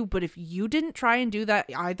out to you, but if you didn't try and do that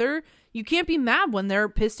either, you can't be mad when they're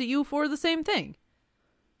pissed at you for the same thing.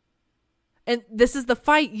 And this is the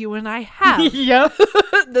fight you and I have. Yep.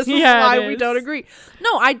 This is why we don't agree.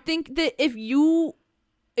 No, I think that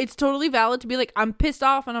it's totally valid to be like, I'm pissed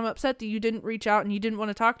off and I'm upset that you didn't reach out and you didn't want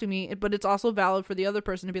to talk to me. But it's also valid for the other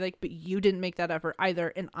person to be like, but you didn't make that effort either,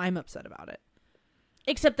 and I'm upset about it.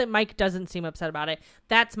 Except that Mike doesn't seem upset about it.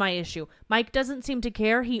 That's my issue. Mike doesn't seem to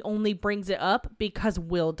care. He only brings it up because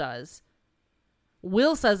Will does.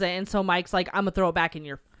 Will says it, and so Mike's like, I'm going to throw it back in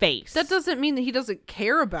your face. That doesn't mean that he doesn't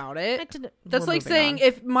care about it. That's We're like moving saying on.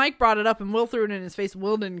 if Mike brought it up and Will threw it in his face,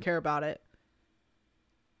 Will didn't care about it.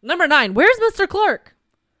 Number 9, where's Mr. Clark?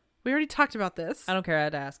 We already talked about this. I don't care. I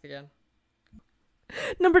had to ask again.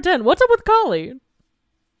 Number 10, what's up with Collie?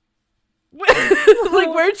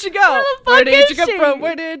 Like, where'd she go? Where did you come from?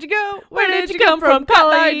 Where did you go? Where did you come from,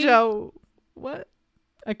 Collie? Joe? What?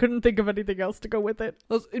 I couldn't think of anything else to go with it.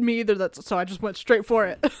 Me either. So I just went straight for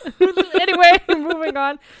it. Anyway, moving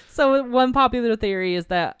on. So one popular theory is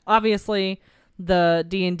that obviously the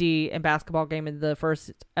D&D and basketball game in the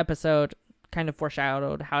first episode kind of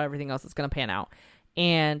foreshadowed how everything else is going to pan out.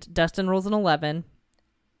 And Dustin rolls an 11,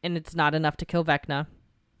 and it's not enough to kill Vecna,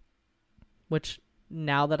 which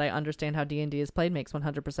now that I understand how D&D is played makes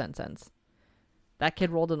 100% sense. That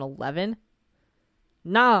kid rolled an 11?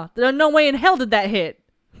 Nah, there's no way in hell did that hit.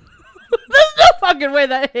 There's no fucking way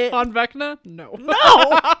that hit. On Vecna? No. No.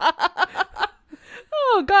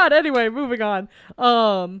 Oh God. Anyway, moving on.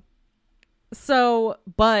 So,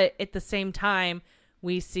 but at the same time,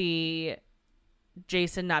 we see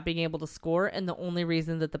Jason not being able to score, and the only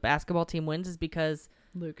reason that the basketball team wins is because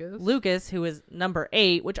Lucas, who is number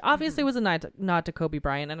 8, which obviously was a nod to Kobe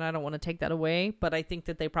Bryant, and I don't want to take that away, but I think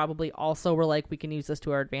that they probably also were like, we can use this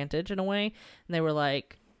to our advantage in a way, and they were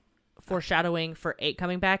like foreshadowing for 8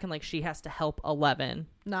 coming back, and like she has to help 11.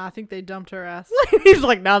 Nah, I think they dumped her ass. He's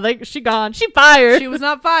like, no, she gone. She fired. She was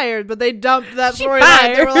not fired, but they dumped that She storyline.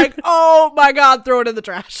 fired. They were like, oh my God, throw it in the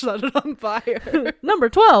trash. Set it on fire. Number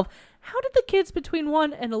 12. How did the kids between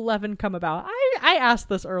 1 and 11 come about? I asked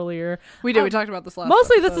this earlier. We did. We talked about this last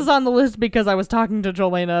Mostly episode. this is on the list because I was talking to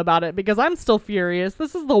Jolena about it, because I'm still furious.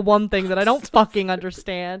 This is the one thing that I don't fucking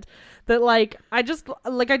understand. That like I just want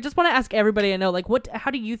to ask everybody I know, like, how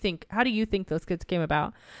do you think those kids came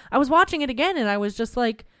about? I was watching it again and I was just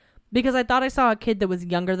like, because I thought I saw a kid that was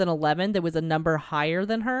younger than 11 that was a number higher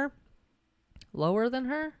than her. Lower than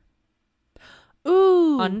her?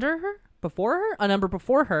 Ooh. Under her? Before her? A number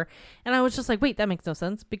before her. And I was just like, wait, that makes no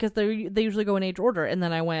sense, because they usually go in age order. And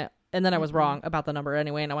then I was wrong about the number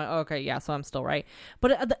anyway, and I went, oh, okay, yeah, so I'm still right.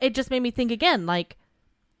 But it just made me think again, like,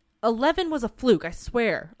 11 was a fluke. I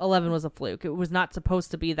swear 11 was a fluke. It was not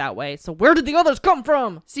supposed to be that way. So where did the others come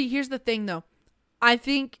from? See, here's the thing, though. I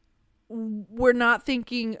think we're not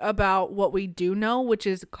thinking about what we do know, which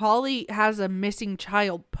is Collie has a missing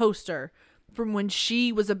child poster from when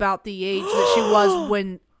she was about the age that she was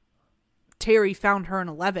when Terry found her in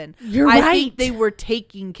 11. I think they were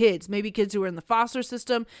taking kids, maybe kids who were in the foster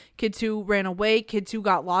system, kids who ran away, kids who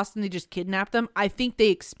got lost and they just kidnapped them. I think they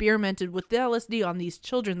experimented with the LSD on these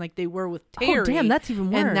children like they were with Terry. Oh, damn, that's even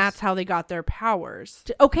worse. And that's how they got their powers.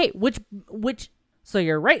 Okay, So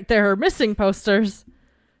you're right. There are missing posters.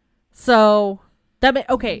 So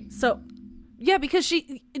okay. So Yeah, because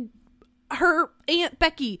her Aunt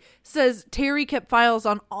Becky says Terry kept files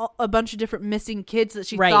on a bunch of different missing kids that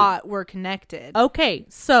she thought were connected. Okay,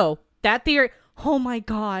 so that theory. Oh my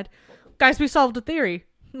God, guys, we solved a theory.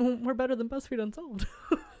 We're better than BuzzFeed Unsolved.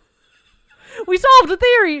 We solved a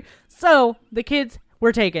theory. So the kids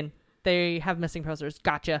were taken. They have missing posters.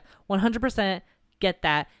 Gotcha. 100% get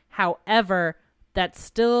that. However, that's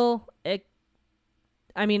still. It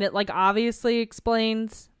like obviously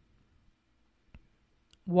explains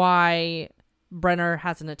why Brenner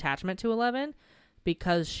has an attachment to 11,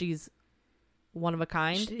 because she's one of a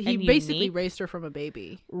kind. He basically raised her from a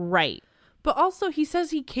baby. Right. But also he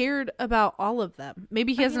says he cared about all of them.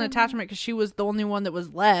 Maybe he has an attachment because she was the only one that was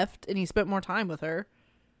left and he spent more time with her.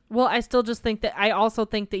 Well, I still just think that I also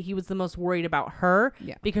think that he was the most worried about her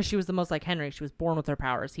because she was the most like Henry. She was born with her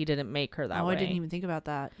powers. He didn't make her that way. I didn't even think about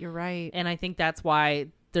that. You're right. And I think that's why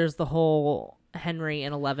there's the whole Henry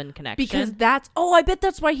and 11 connection. Because I bet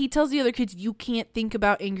that's why he tells the other kids, you can't think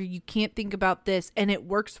about anger, you can't think about this, and it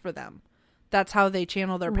works for them. That's how they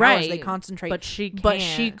channel their powers. Right. They concentrate. But she can't. But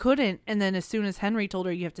she couldn't. And then as soon as Henry told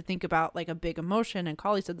her you have to think about like a big emotion, and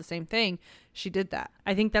Collie said the same thing, she did that.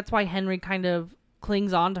 I think that's why Henry kind of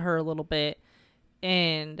clings on to her a little bit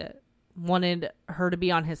and wanted her to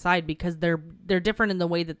be on his side, because they're different in the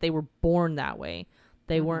way that they were born that way.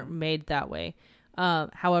 They weren't made that way.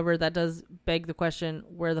 However, that does beg the question,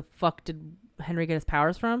 where the fuck did Henry get his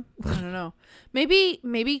powers from? I don't know.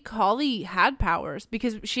 Maybe Collie had powers,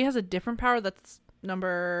 because she has a different power. That's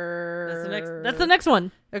That's the next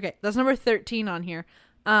one. Okay, that's number 13 on here.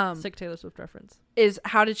 Sick Taylor Swift reference. Is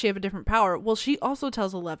how did she have a different power? Well, she also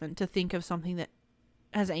tells 11 to think of something that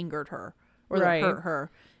has angered her or that hurt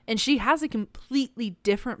her. And she has a completely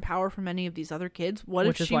different power from any of these other kids. What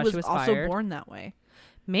if she was also fired? Born that way?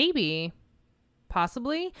 Maybe.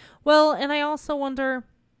 Possibly. Well, and I also wonder,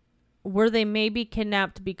 were they maybe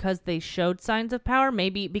kidnapped because they showed signs of power?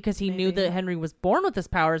 Maybe because he knew that Henry was born with his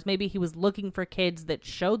powers. Maybe he was looking for kids that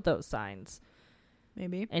showed those signs.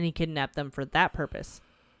 Maybe. And he kidnapped them for that purpose.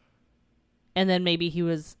 And then maybe he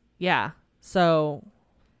was, So,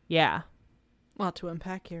 yeah. A lot to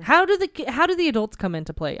unpack here. How do the adults come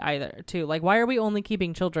into play either, too? Like, why are we only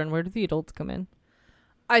keeping children? Where do the adults come in?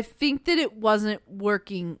 I think that it wasn't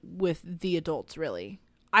working with the adults, really.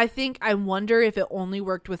 I wonder if it only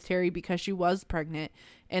worked with Terry because she was pregnant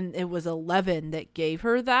and it was 11 that gave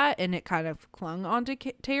her that and it kind of clung onto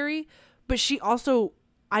Terry. But she also,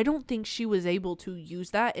 I don't think she was able to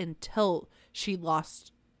use that until she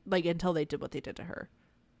lost, until they did what they did to her.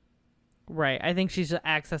 Right. I think she's just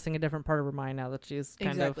accessing a different part of her mind now that she's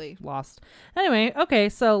kind of lost. Anyway, okay,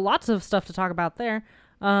 so lots of stuff to talk about there.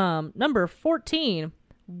 Number 14.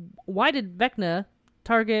 Why did Vecna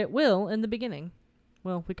target Will in the beginning?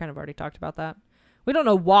 Well, we kind of already talked about that. We don't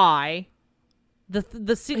know why.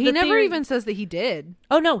 He never even says that he did.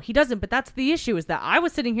 Oh, no, he doesn't. But that's the issue, is that I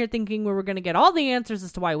was sitting here thinking we were going to get all the answers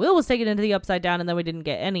as to why Will was taken into the Upside Down, and then we didn't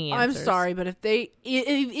get any answers. I'm sorry, but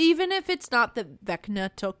even if it's not that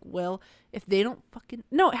Vecna took Will, if they don't fucking...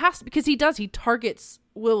 No, it has to, because he does. He targets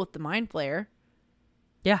Will with the Mind Flayer.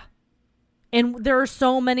 Yeah. And there are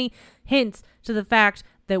so many hints to the fact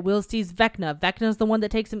that Will sees Vecna. Vecna's the one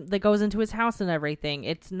that takes him, that goes into his house and everything.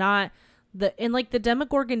 It's not... the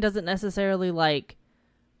Demogorgon doesn't necessarily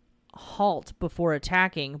halt before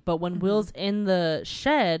attacking, but when Will's in the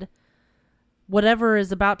shed, whatever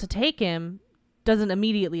is about to take him doesn't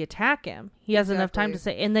immediately attack him. He has enough time to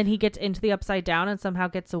say, and then he gets into the Upside Down and somehow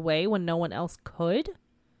gets away when no one else could.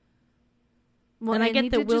 Well, and I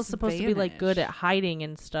get that Will's supposed to be good at hiding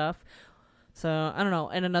and stuff. So I don't know.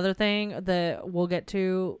 And another thing that we'll get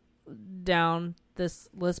to down this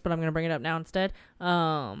list, but I'm going to bring it up now instead.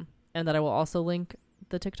 And that I will also link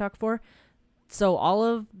the TikTok for. So all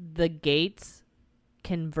of the gates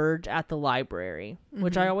converge at the library,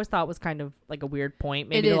 which I always thought was kind of like a weird point.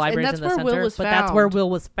 Maybe the library's in the center, but that's where Will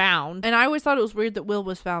was found. And I always thought it was weird that Will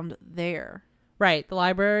was found there. Right, the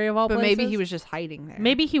library of all places. But maybe he was just hiding there.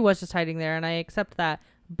 Maybe he was just hiding there, and I accept that.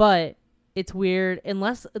 But it's weird,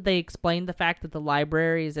 unless they explain the fact that the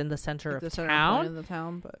library is in the center of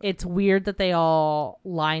town. But it's weird that they all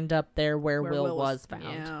lined up there where Will was found.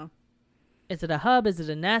 Yeah. Is it a hub? Is it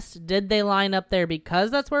a nest? Did they line up there because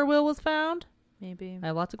that's where Will was found? Maybe. I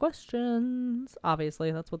have lots of questions.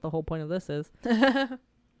 Obviously, that's what the whole point of this is.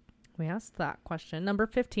 We asked that question. Number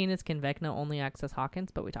 15 is, can Vecna only access Hawkins?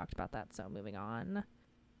 But we talked about that, so moving on.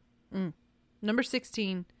 Number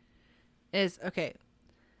 16 is, okay,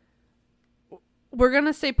 we're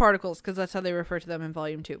gonna say particles because that's how they refer to them in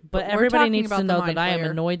Volume 2. But we're everybody talking needs about to the know Mind that I am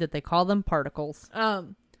Flayer. annoyed that they call them particles.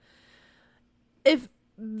 If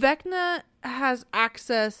Vecna has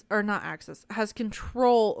access, or not access, has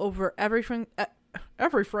control over everything.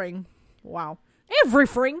 Wow.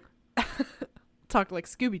 Everything. Talk like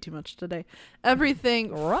Scooby too much today.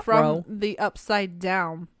 Everything Ruh-roh. from the Upside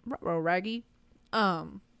Down. Ruh-roh, Raggy.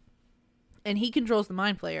 And he controls the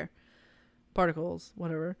Mind Flayer. Particles,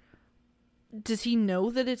 whatever. Does he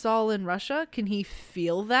know that it's all in Russia? Can he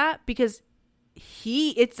feel that? Because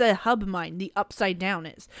it's a hub mind. The Upside Down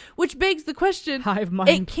is. Which begs the question. Hive It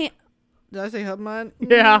mind. can't. Did I say hub mind?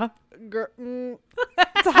 Yeah.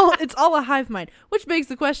 It's all a hive mind. Which begs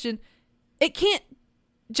the question. It can't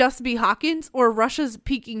just be Hawkins, or Russia's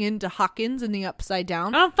peeking into Hawkins in the Upside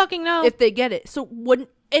Down I don't fucking know. if they get it. So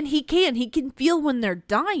and he can feel when they're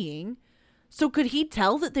dying. So could he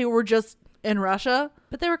tell that they were just in Russia?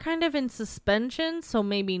 But they were kind of in suspension, so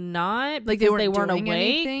maybe not. Like because they weren't doing awake.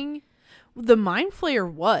 anything? The Mind Flayer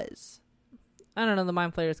was. I don't know. The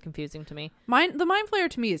Mind Flayer is confusing to me. The Mind Flayer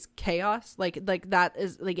to me is chaos. Like that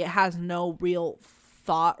is like it has no real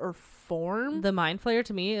thought or form. The Mind Flayer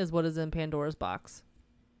to me is what is in Pandora's box.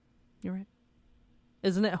 You're right.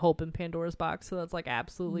 Isn't it Hope in Pandora's box? So that's like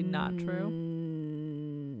absolutely not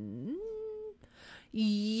true.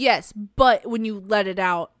 Yes, but when you let it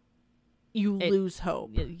out, you lose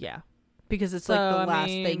hope Yeah. because it's So, like I the last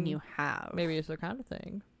mean, thing you have. Maybe it's the kind of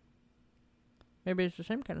thing. Maybe it's the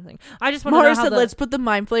same kind of thing. I just want to Mara know how said, "Let's put the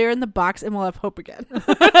Mind Flayer in the box, and we'll have hope again."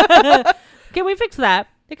 Can we fix that?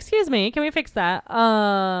 Excuse me. Can we fix that?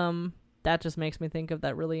 That just makes me think of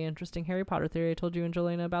that really interesting Harry Potter theory I told you and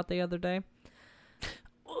Jelena about the other day.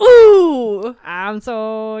 Ooh, I'm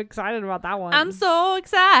so excited about that one. I'm so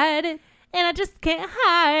excited. And I just can't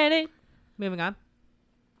hide it. Moving on.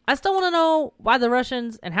 I still want to know why the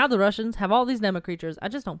Russians and how the Russians have all these Nema creatures. I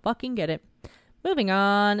just don't fucking get it. Moving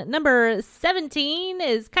on. Number 17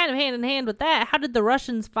 is kind of hand in hand with that. How did the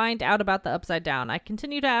Russians find out about the Upside Down? I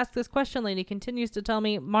continue to ask this question. Lady continues to tell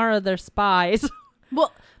me, Mara, they're spies.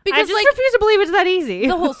 Well, I because just like refuse to believe it's that easy.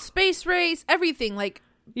 the whole space race, everything, like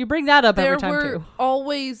You bring that up there every time, were too.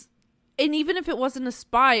 always, and even if it wasn't a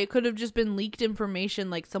spy, it could have just been leaked information.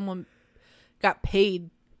 Like someone got paid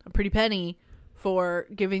a pretty penny for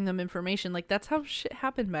giving them information. Like that's how shit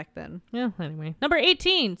happened back then. Yeah, anyway. Number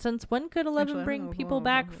 18. Since when could 11 Actually, I bring don't know. people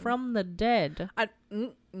back from the dead?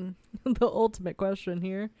 Mm-mm. The ultimate question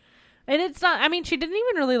here. And it's not, I mean, she didn't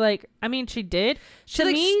even really like, I mean, she did. She To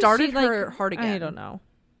like me, started she, like, her heart again. I don't know.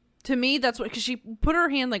 To me, that's what, because she put her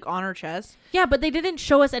hand like on her chest. Yeah, but they didn't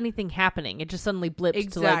show us anything happening. It just suddenly blipped to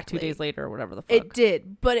like 2 Exactly. days later or whatever the fuck. It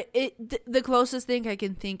did, but the closest thing I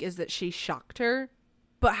can think is that she shocked her.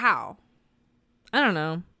 But how? I don't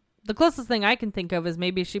know. The closest thing I can think of is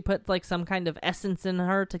maybe she put like some kind of essence in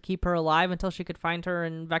her to keep her alive until she could find her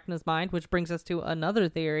in Vecna's mind, which brings us to another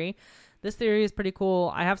theory. This theory is pretty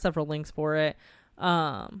cool. I have several links for it.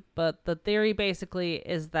 But the theory basically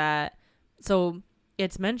is that, so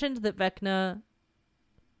it's mentioned that Vecna,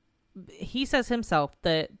 he says himself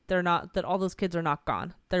that that all those kids are not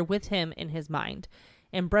gone. They're with him in his mind.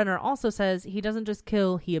 And Brenner also says he doesn't just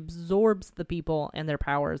kill, he absorbs the people and their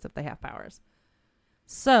powers if they have powers.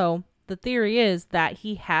 So the theory is that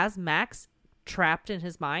he has Max trapped in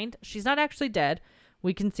his mind. She's not actually dead.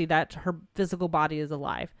 We can see that her physical body is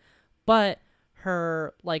alive, but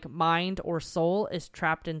her like mind or soul is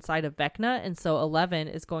trapped inside of Vecna. And so 11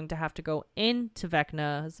 is going to have to go into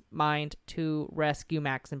Vecna's mind to rescue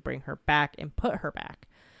Max and bring her back and put her back.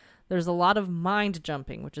 There's a lot of mind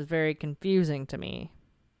jumping, which is very confusing to me,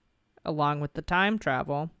 along with the time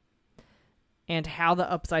travel and how the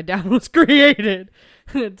Upside Down was created.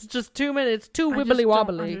 It's just 2 minutes, too wibbly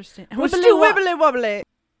wobbly. It's too wibbly wobbly.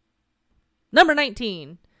 Number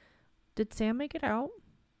 19. Did Sam make it out?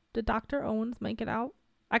 Did Dr. Owens make it out?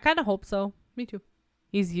 I kind of hope so. Me too.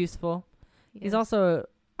 He's useful. Yes. He's also,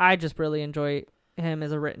 I just really enjoy him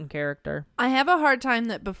as a written character. I have a hard time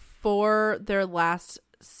that before their last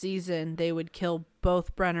season, they would kill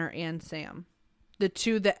both Brenner and Sam. The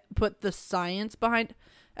two that put the science behind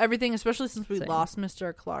everything, especially since we Same. lost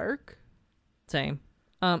Mr. Clark. Same.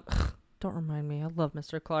 Don't remind me. I love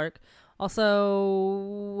Mr. Clark.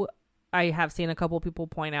 Also, I have seen a couple people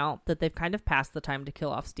point out that they've kind of passed the time to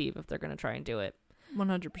kill off Steve if they're going to try and do it.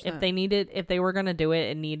 100%. If they were going to do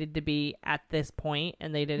it, it needed to be at this point,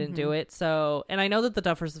 and they didn't do it. So, and I know that the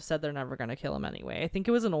Duffers have said they're never going to kill him anyway. I think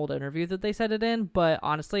it was an old interview that they said it in, but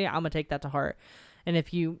honestly, I'm going to take that to heart. And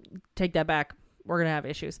if you take that back, we're going to have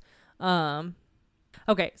issues.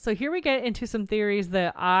 Okay, so here we get into some theories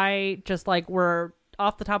that I just like were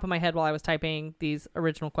off the top of my head while I was typing these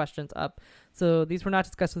original questions up. So these were not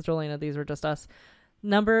discussed with Jolena. These were just us.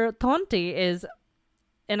 Number 20 is,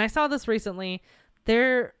 and I saw this recently,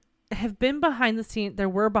 there were behind the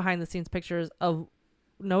scenes pictures of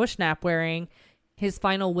Noah Schnapp wearing his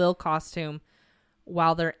final Will costume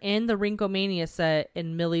while they're in the Wrinklemania set,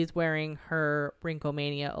 and Millie's wearing her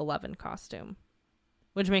Wrinklemania 11 costume,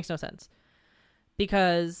 which makes no sense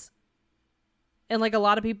because, and like a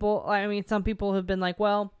lot of people, I mean, some people have been like,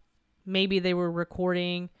 well, maybe they were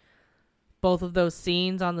recording both of those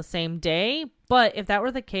scenes on the same day, but if that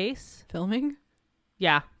were the case, filming,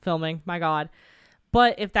 my God.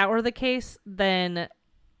 But if that were the case, then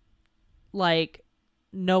like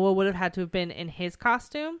Noah would have had to have been in his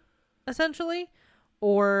costume, essentially,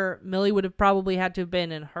 or Millie would have probably had to have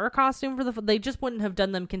been in her costume for they just wouldn't have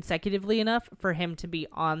done them consecutively enough for him to be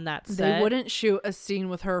on that set. They wouldn't shoot a scene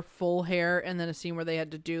with her full hair and then a scene where they had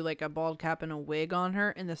to do like a bald cap and a wig on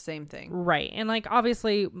her in the same thing. Right. And like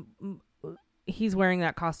obviously he's wearing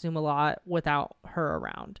that costume a lot without her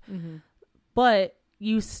around. Mm-hmm. But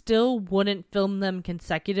you still wouldn't film them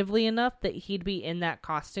consecutively enough that he'd be in that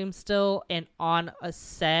costume still and on a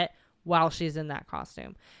set while she's in that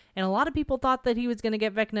costume. And a lot of people thought that he was going to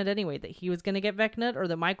get Vecna anyway, that he was going to get Vecna or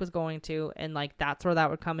that Mike was going to, and like that's where that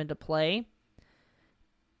would come into play.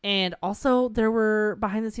 And also there were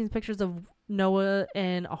behind the scenes pictures of Noah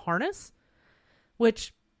in a harness,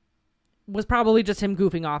 which was probably just him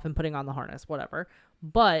goofing off and putting on the harness, whatever.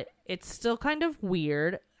 But it's still kind of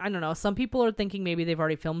weird. I don't know. Some people are thinking maybe they've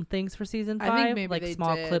already filmed things for season 5, I think maybe like they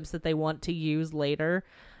small did. clips that they want to use later,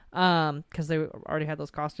 because they already had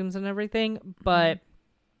those costumes and everything. But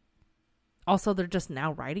also, they're just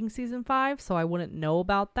now writing season 5, so I wouldn't know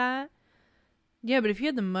about that. Yeah, but if you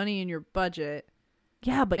had the money in your budget,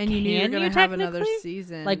 yeah, but and you knew you were going to have another technically?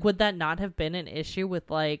 season, Like, would that not have been an issue with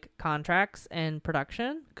like contracts and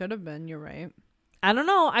production? could have been. You're right. I don't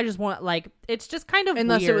know. I just want like it's just kind of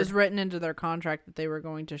Unless weird. it was written into their contract that they were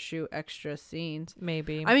going to shoot extra scenes.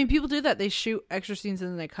 Maybe. I mean, people do that. They shoot extra scenes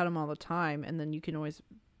and then they cut them all the time, and then you can always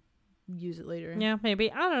use it later. Yeah,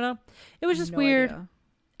 maybe. I don't know. It was just No weird. idea.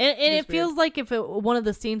 And it feels weird. like if one of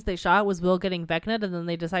the scenes they shot was Will getting Vecna and then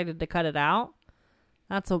they decided to cut it out.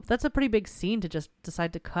 That's a pretty big scene to just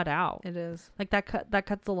decide to cut out. It is. Like that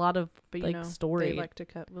cuts a lot of But like you know, story. they like to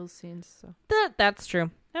cut Will's scenes. So That's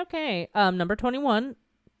true. Okay. Number 21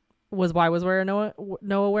 was why was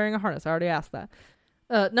Noah wearing a harness? I already asked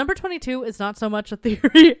that. Number 22 is not so much a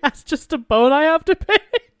theory as just a bone I have to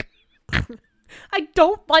pick. I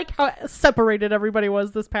don't like how separated everybody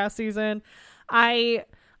was this past season. I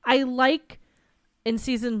like in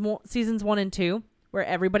seasons 1 and 2 where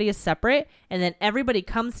everybody is separate and then everybody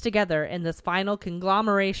comes together in this final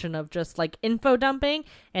conglomeration of just like info dumping,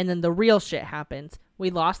 and then the real shit happens. We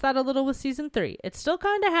lost that a little with season 3. It still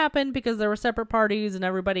kind of happened because there were separate parties and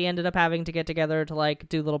everybody ended up having to get together to like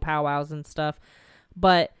do little powwows and stuff.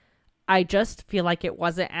 But I just feel like it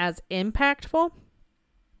wasn't as impactful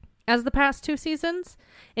as the past 2 seasons.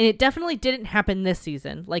 And it definitely didn't happen this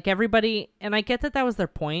season. Like everybody, and I get that was their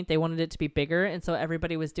point. They wanted it to be bigger. And so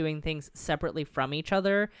everybody was doing things separately from each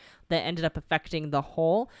other that ended up affecting the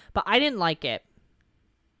whole. But I didn't like it.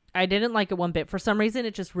 I didn't like it one bit. For some reason,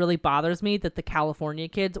 it just really bothers me that the California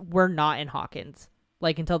kids were not in Hawkins,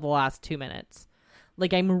 like until the last 2 minutes.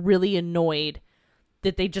 Like I'm really annoyed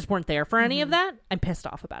that they just weren't there for any of that. I'm pissed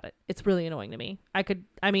off about it. It's really annoying to me.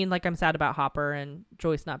 I'm sad about Hopper and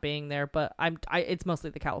Joyce not being there, but it's mostly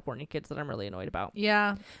the California kids that I'm really annoyed about.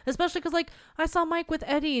 yeah, Especially because like I saw Mike with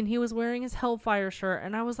Eddie and he was wearing his Hellfire shirt,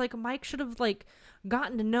 and I was like, Mike should have like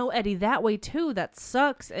gotten to know Eddie that way too. That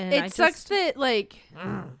sucks. And it sucks that like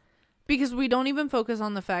because we don't even focus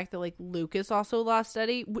on the fact that like Lucas also lost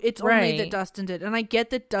Eddie. It's only Right. that Dustin did, and I get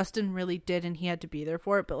that Dustin really did, and he had to be there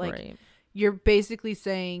for it. But like Right. you're basically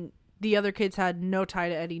saying the other kids had no tie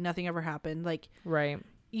to Eddie. Nothing ever happened. Like Right.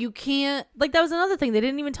 you can't. Like that was another thing. They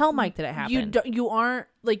didn't even tell Mike that it happened. You aren't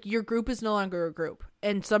like your group is no longer a group,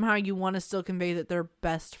 and somehow you want to still convey that they're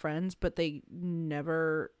best friends, but they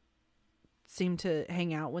never seem to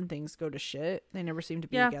hang out when things go to shit. They never seem to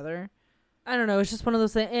be Yeah. together. I don't know. It's just one of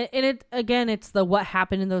those things. And it again, it's the what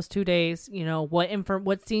happened in those 2 days. You know, what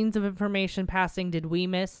scenes of information passing did we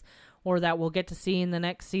miss, or that we'll get to see in the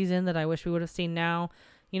next season that I wish we would have seen now.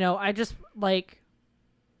 You know, I just like,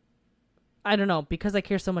 I don't know, because I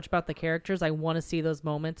care so much about the characters. I want to see those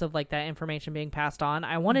moments of like that information being passed on.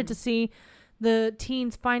 I wanted to see the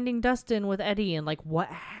teens finding Dustin with Eddie and like what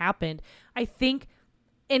happened. I think,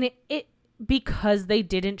 and it because they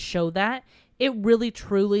didn't show that, it really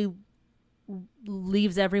truly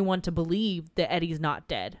leaves everyone to believe that Eddie's not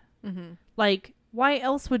dead. Like, why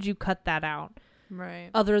else would you cut that out? Right.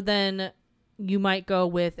 Other than you might go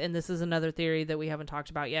with, and this is another theory that we haven't talked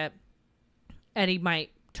about yet, Eddie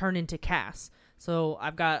might turn into Cass. So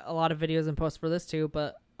I've got a lot of videos and posts for this too,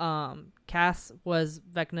 but Cass was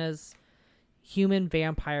Vecna's human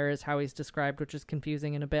vampire is how he's described, which is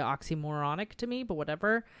confusing and a bit oxymoronic to me, but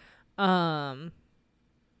whatever. But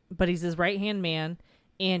he's his right-hand man,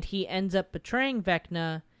 and he ends up betraying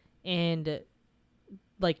Vecna and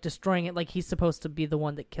like destroying it. Like he's supposed to be the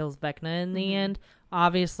one that kills Vecna in the end.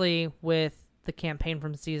 Obviously, with the campaign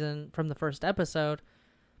from the first episode,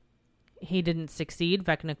 he didn't succeed.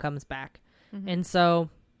 Vecna comes back. And so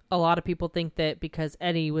a lot of people think that because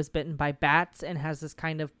Eddie was bitten by bats and has this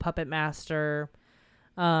kind of puppet master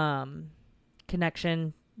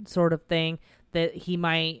connection sort of thing, that he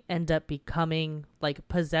might end up becoming like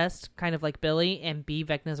possessed, kind of like Billy, and be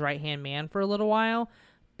Vecna's right-hand man for a little while.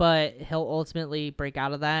 But he'll ultimately break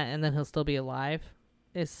out of that, and then he'll still be alive,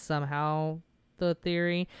 is somehow the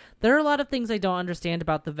theory. There are a lot of things I don't understand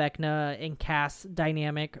about the Vecna and Cass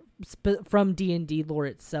dynamic from D&D lore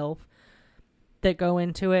itself that go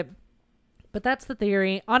into it. But that's the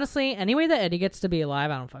theory. Honestly, any way that Eddie gets to be alive,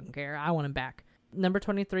 I don't fucking care. I want him back. Number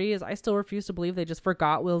 23 is I still refuse to believe they just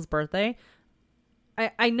forgot Will's birthday.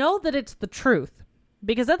 I know that it's the truth,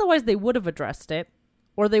 because otherwise they would have addressed it.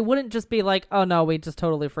 Or they wouldn't just be like, oh no, we just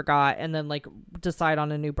totally forgot, and then like decide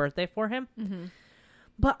on a new birthday for him.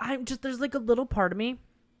 But there's like a little part of me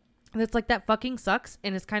that's like, that fucking sucks,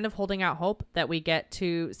 and is kind of holding out hope that we get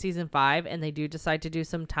to season 5 and they do decide to do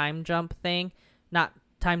some time jump thing. Not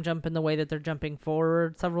time jump in the way that they're jumping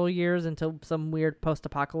forward several years into some weird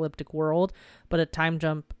post-apocalyptic world, but a time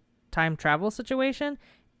travel situation,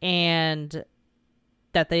 and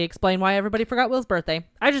that they explain why everybody forgot Will's birthday.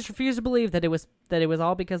 I just refuse to believe that it was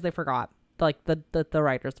all because they forgot. Like the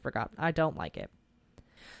writers forgot. I don't like it.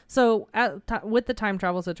 So with the time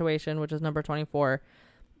travel situation, which is number 24,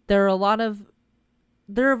 there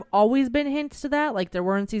have always been hints to that. Like there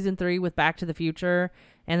were in season 3 with Back to the Future,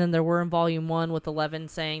 and then there were in volume 1 with 11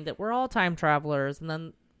 saying that we're all time travelers. And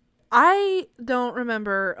then I don't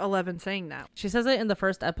remember 11 saying that. She says it in the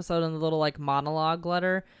first episode in the little like monologue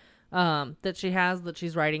letter that she has, that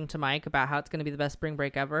she's writing to Mike about how it's going to be the best spring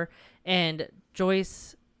break ever. And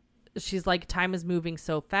Joyce, she's like, time is moving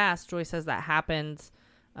so fast. Joyce says that happens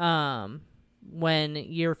when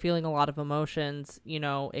you're feeling a lot of emotions, you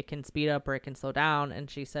know, it can speed up or it can slow down. And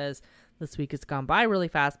she says, this week has gone by really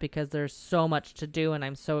fast because there's so much to do and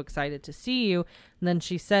I'm so excited to see you. And then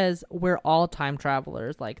she says, we're all time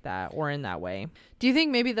travelers like that, or in that way. Do you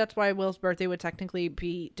think maybe that's why Will's birthday would technically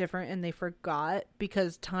be different and they forgot,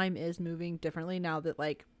 because time is moving differently now that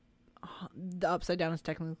like the Upside Down has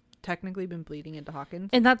technically been bleeding into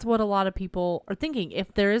Hawkins? And that's what a lot of people are thinking.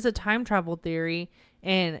 If there is a time travel theory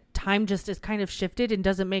and time just is kind of shifted and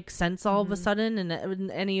doesn't make sense all of a sudden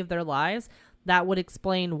in any of their lives, that would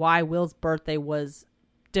explain why Will's birthday was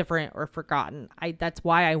different or forgotten. That's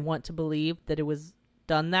why I want to believe that it was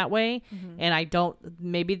done that way. And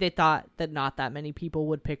maybe they thought that not that many people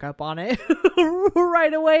would pick up on it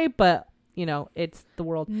right away, but you know, it's the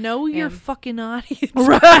world. Know your fucking audience.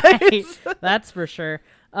 Right. That's for sure.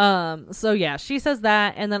 So yeah, she says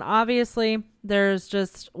that, and then obviously there's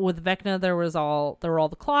just with Vecna there were all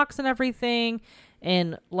the clocks and everything,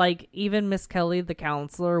 and like even Miss Kelly the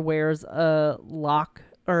counselor wears a lock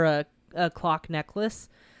or a clock necklace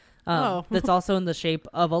that's also in the shape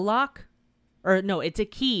of a lock, or no, it's a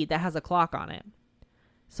key that has a clock on it.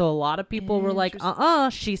 So a lot of people were like,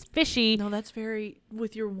 she's fishy. No, that's very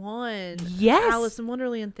with your wand. Yes. Alice in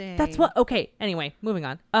Wonderland thing. That's what, okay. Anyway, moving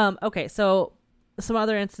on. Okay. So some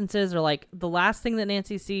other instances are like the last thing that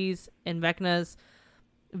Nancy sees in Vecna's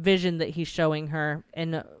vision that he's showing her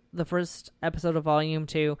in the first episode of volume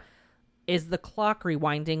 2 is the clock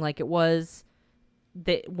rewinding like it was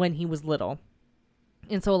when he was little.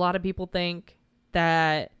 And so a lot of people think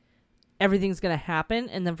that everything's going to happen,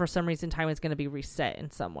 and then for some reason time is going to be reset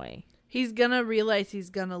in some way. He's going to realize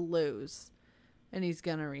he's going to lose, and he's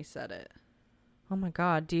going to reset it. Oh my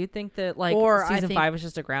God. Do you think that like season 5 is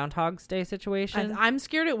just a Groundhog's Day situation? I'm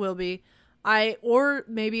scared it will be. Or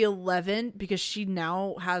maybe 11, because she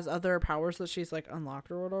now has other powers that she's like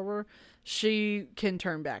unlocked or whatever. She can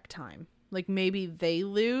turn back time. Like maybe they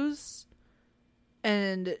lose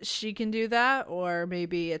and she can do that, or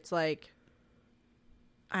maybe it's like,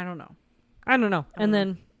 I don't know. And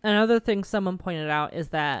then another thing someone pointed out is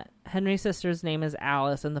that Henry's sister's name is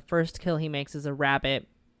Alice, and the first kill he makes is a rabbit.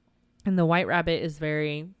 And the white rabbit is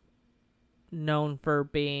very known for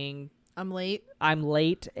being... I'm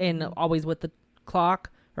late, and always with the clock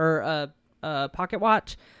or a pocket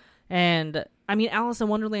watch. And, I mean, Alice in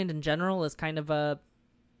Wonderland in general is kind of a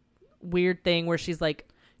weird thing where she's like,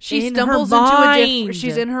 she in stumbles her into a mind.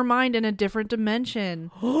 she's in her mind in a different dimension.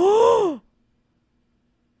 Oh,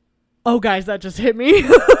 guys, that just hit me.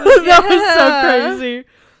 That was so crazy.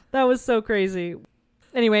 That was so crazy.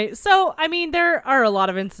 Anyway, so, I mean, there are a lot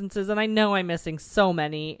of instances, and I know I'm missing so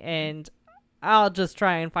many, and I'll just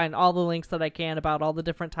try and find all the links that I can about all the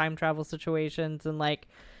different time travel situations, and, like,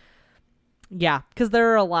 yeah, because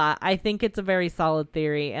there are a lot. I think it's a very solid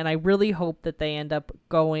theory, and I really hope that they end up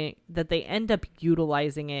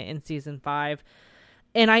utilizing it in season 5.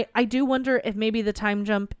 And I do wonder if maybe the time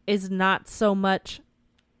jump is not so much,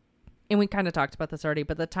 and we kind of talked about this already,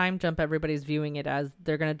 but the time jump, everybody's viewing it as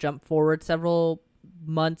they're going to jump forward several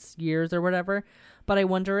months, years, or whatever. But I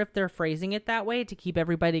wonder if they're phrasing it that way to keep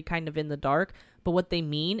everybody kind of in the dark. But what they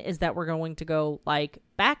mean is that we're going to go like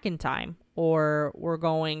back in time, or we're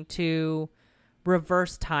going to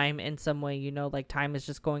reverse time in some way, you know, like time is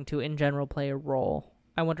just going to in general play a role.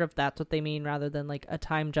 I wonder if that's what they mean rather than like a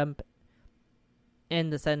time jump in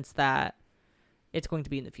the sense that it's going to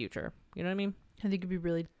be in the future. You know what I mean? I think it'd be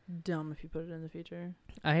really dumb if you put it in the future.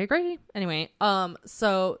 I agree. Anyway,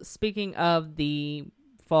 so speaking of the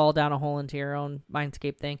fall down a hole into your own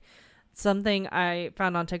mindscape thing, something I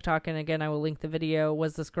found on TikTok, and again, I will link the video,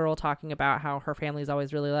 was this girl talking about how her family's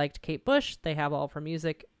always really liked Kate Bush. They have all of her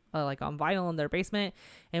music like on vinyl in their basement.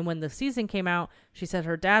 And when the season came out, she said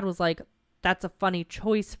her dad was like, that's a funny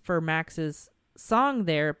choice for Max's song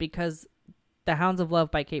there, because The Hounds of Love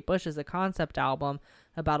by Kate Bush is a concept album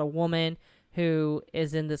about a woman who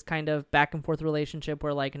is in this kind of back and forth relationship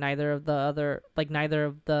where like neither of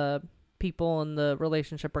the people in the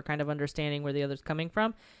relationship are kind of understanding where the other's coming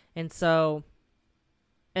from. And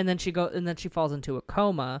then she falls into a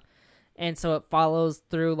coma. And so it follows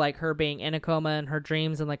through like her being in a coma and her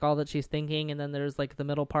dreams and like all that she's thinking. And then there's like the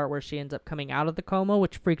middle part where she ends up coming out of the coma,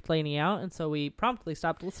 which freaked Lainey out. And so we promptly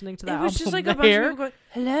stopped listening to that album. It was just like a bunch of people going,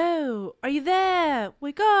 hello, are you there?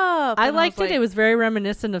 Wake up. I liked it. It was very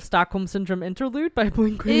reminiscent of Stockholm Syndrome Interlude by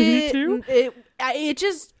Blink-182.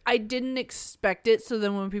 I didn't expect it. So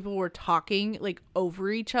then when people were talking like over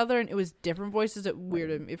each other and it was different voices, it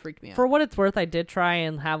freaked me out. For what it's worth, I did try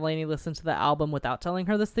and have Lainey listen to the album without telling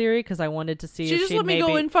her this theory because I wanted to see she if just she'd let me maybe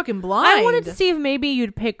go in fucking blind. I wanted to see if maybe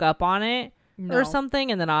you'd pick up on it No. or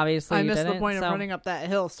something, and then obviously I you missed didn't, the point so. of running up that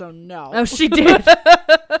hill, so no. Oh, she did.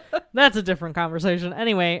 That's a different conversation.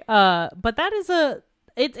 Anyway, but that is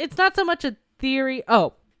it's not so much a theory.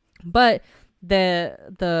 Oh, but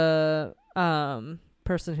the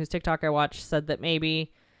person whose TikTok I watched said that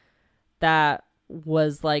maybe that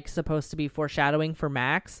was like supposed to be foreshadowing for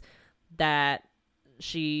Max, that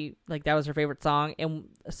she like that was her favorite song, and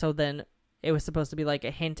so then it was supposed to be like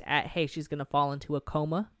a hint at, hey, she's gonna fall into a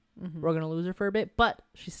coma. Mm-hmm. We're gonna lose her for a bit, but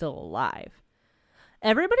she's still alive.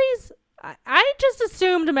 I just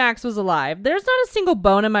assumed Max was alive. There's not a single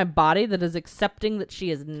bone in my body that is accepting that she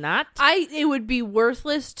is not. It would be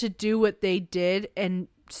worthless to do what they did and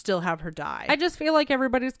still have her die. I just feel like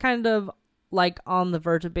everybody's kind of like on the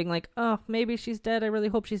verge of being like, oh, maybe she's dead. I really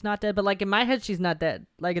hope she's not dead. But like in my head, she's not dead.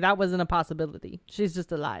 Like that wasn't a possibility. She's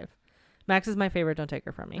just alive. Max is my favorite. Don't take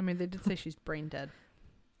her from me. I mean, they did say she's brain dead.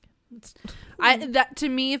 That to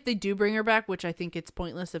me, if they do bring her back, which I think it's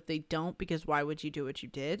pointless if they don't, because why would you do what you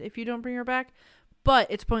did if you don't bring her back? But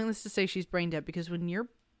it's pointless to say she's brain dead, because when you're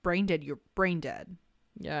brain dead, you're brain dead.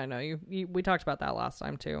 Yeah, I know. We talked about that last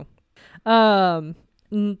time too.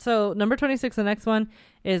 So number 26, the next one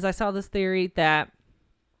is, I saw this theory that,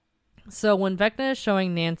 so when Vecna is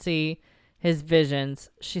showing Nancy his visions,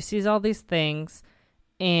 she sees all these things,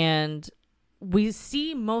 and we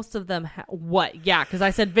see most of them. What? Yeah, because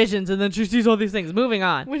I said visions, and then she sees all these things. Moving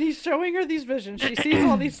on. When he's showing her these visions, she sees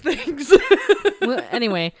all these things. Well,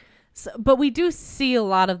 anyway, but we do see a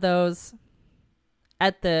lot of those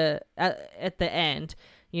at the end.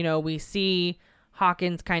 You know, we see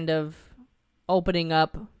Hawkins kind of opening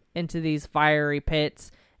up into these fiery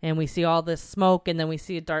pits, and we see all this smoke, and then we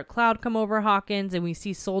see a dark cloud come over Hawkins, and we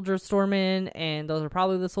see soldiers storm in, and those are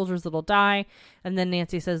probably the soldiers that'll die. And then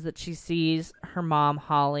Nancy says that she sees her mom,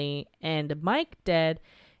 Holly, and Mike dead,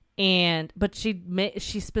 but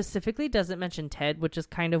she specifically doesn't mention Ted, which is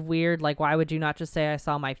kind of weird. Like, why would you not just say, I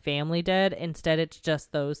saw my family dead? Instead, it's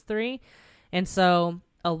just those three. And so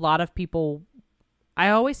a lot of people, I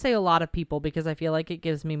always say a lot of people because I feel like it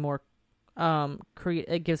gives me more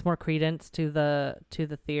it gives more credence to the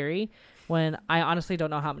theory, when I honestly don't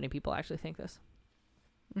know how many people actually think this.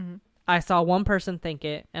 Mm-hmm. I saw one person think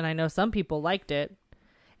it, and I know some people liked it,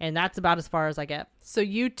 and that's about as far as I get. So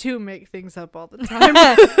you too make things up all the time.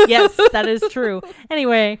 Yes, that is true.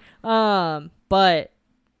 Anyway, but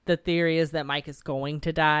the theory is that Mike is going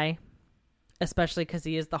to die, especially because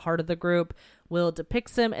he is the heart of the group. Will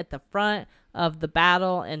depicts him at the front of the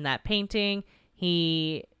battle in that painting.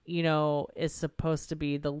 He, is supposed to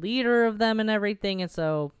be the leader of them and everything. And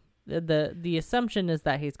so the assumption is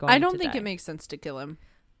that he's going to I don't think die. it makes sense to kill him.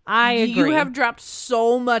 I agree. You have dropped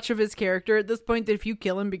so much of his character at this point that if you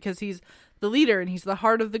kill him because he's the leader and he's the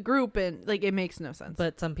heart of the group, and like, it makes no sense.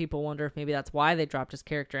 But some people wonder if maybe that's why they dropped his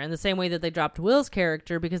character. In the same way that they dropped Will's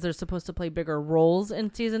character because they're supposed to play bigger roles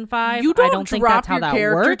in season 5. You don't think drop that's how your that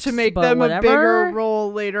character works, to make but them whatever. a bigger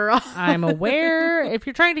role later on. I'm aware. If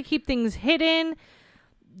you're trying to keep things hidden,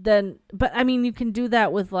 then, but I mean, you can do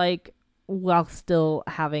that with like, while still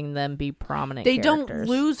having them be prominent They characters. don't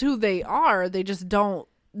lose who they are. They just don't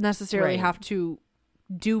necessarily Right. have to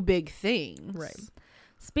do big things. Right.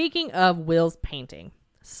 Speaking of Will's painting,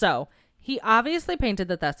 so he obviously painted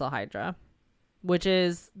the Thessal Hydra, which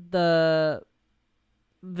is the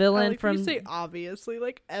villain from. You say obviously,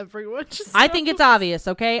 like everyone just. I think it's obvious,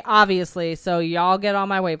 okay? Obviously, so y'all get on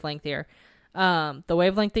my wavelength here. The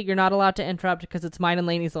wavelength that you're not allowed to interrupt because it's mine and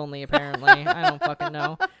Lainey's only. Apparently, I don't fucking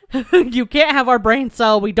know. You can't have our brain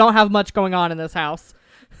cell. We don't have much going on in this house.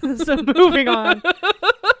 So moving on.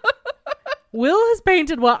 Will has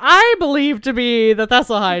painted what I believe to be the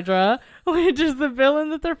Thessal Hydra, which is the villain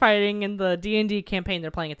that they're fighting in the D&D campaign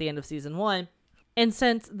they're playing at the end of season 1. And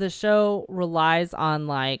since the show relies on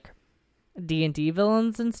like D&D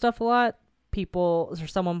villains and stuff a lot,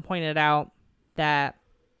 someone pointed out that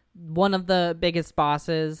one of the biggest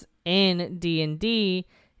bosses in D&D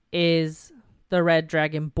is the Red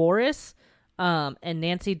Dragon Boris. And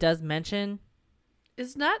Nancy does mention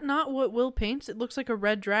Is that not what Will paints? It looks like a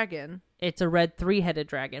red dragon. it's a red 3-headed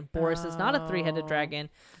dragon. Boris is not a 3-headed dragon.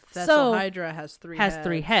 Thessal Hydra has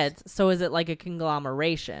three heads. So is it like a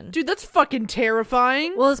conglomeration? Dude, that's fucking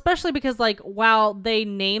terrifying. Well, especially because like while they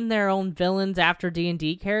name their own villains after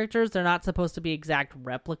D&D characters, they're not supposed to be exact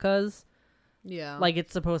replicas. Yeah. Like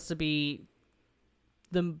it's supposed to be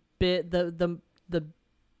the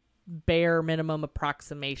bare minimum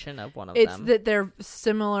approximation of one of them. It's that they're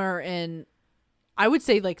similar in, I would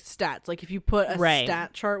say, like stats. Like if you put a Right.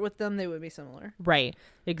 stat chart with them, they would be similar. Right,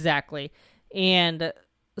 exactly. And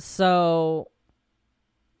so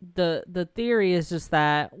the theory is just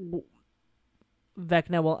that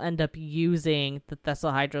Vecna will end up using the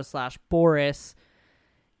Thessal Hydra / Boris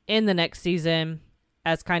in the next season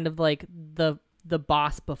as kind of like the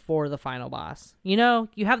boss before the final boss. You know,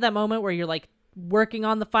 you have that moment where you're like working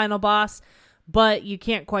on the final boss, but you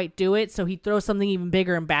can't quite do it, so he throws something even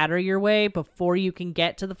bigger and badder your way before you can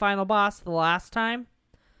get to the final boss the last time.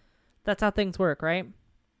 That's how things work, right?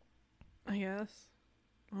 I guess.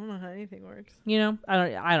 I don't know how anything works. You know,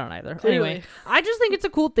 I don't either. Clearly. Anyway, I just think it's a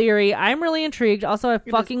cool theory. I'm really intrigued. Also, I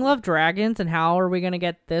fucking cool. love dragons, and how are we going to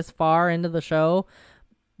get this far into the show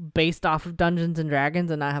based off of Dungeons and Dragons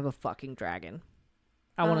and not have a fucking dragon?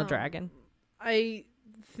 I want a dragon. I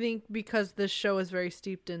think because this show is very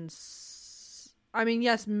steeped in, I mean,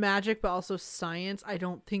 yes, magic, but also science. I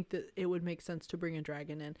don't think that it would make sense to bring a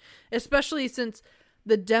dragon in, especially since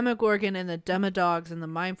the Demogorgon and the Demodogs and the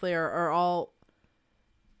Mind Flayer are all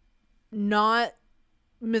not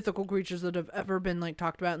mythical creatures that have ever been like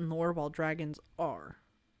talked about in lore, while dragons are.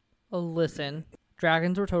 Listen,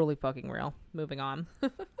 dragons were totally fucking real. Moving on.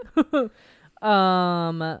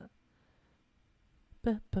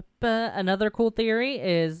 Another cool theory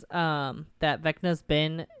is that Vecna's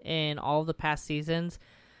been in all of the past seasons.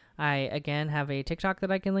 I again have a TikTok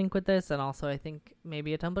that I can link with this, and also I think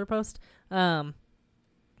maybe a Tumblr post.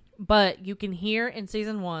 But you can hear in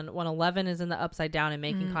season 1 when 11 is in the Upside Down and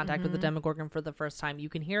making contact with the Demogorgon for the first time, you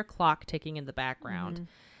can hear a clock ticking in the background.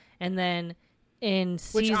 And then in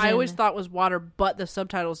season... Which I always thought was water, but the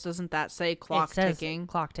subtitles doesn't that say clock it says ticking?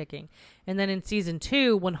 Clock ticking. And then in season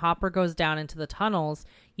 2, when Hopper goes down into the tunnels,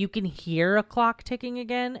 you can hear a clock ticking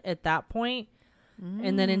again at that point.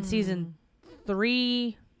 And then in season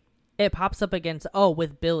 3, it pops up against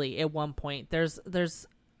with Billy at one point. There's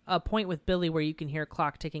a point with Billy where you can hear a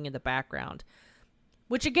clock ticking in the background.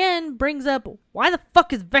 Which again brings up, why the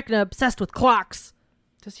fuck is Vecna obsessed with clocks?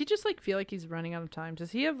 Does he just like feel like he's running out of time?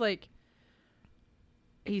 Does he have like,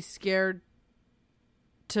 he's scared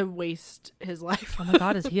to waste his life? Oh my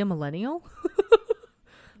god, is he a millennial?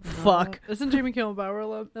 Fuck. Isn't Jamie Kimmel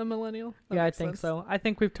Bower a millennial? That Yeah, I makes think sense. so. I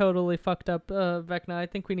think we've totally fucked up Vecna. I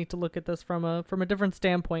think we need to look at this from a different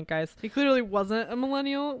standpoint, guys. He clearly wasn't a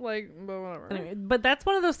millennial, like, but whatever. Anyway, but that's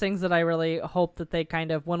one of those things that I really hope that they kind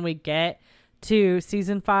of, when we get to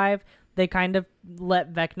season 5, they kind of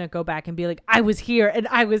let Vecna go back and be like, I was here and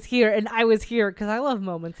I was here and I was here. Cause I love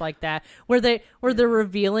moments like that where they're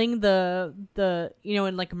revealing the,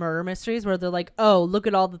 in like murder mysteries where they're like, oh, look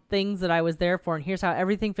at all the things that I was there for. And here's how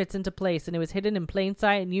everything fits into place. And it was hidden in plain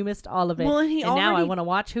sight and you missed all of it. Well, and now I want to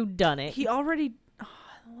watch who done it. He already, I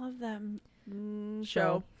love that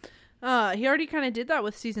show. He already kind of did that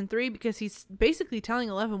with season 3 because he's basically telling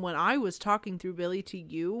Eleven, when I was talking through Billy to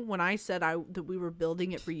you, when I said that we were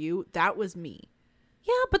building it for you, that was me.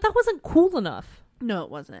 Yeah, but that wasn't cool enough. No, it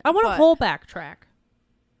wasn't. I want a whole backtrack.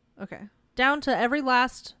 Okay. Down to every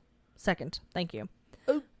last second. Thank you.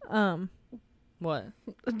 Oh. What?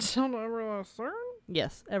 Until every last second?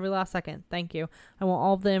 Yes, every last second. Thank you. I want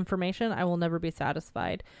all of the information. I will never be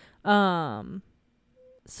satisfied.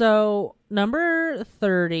 So number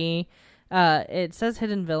 30, it says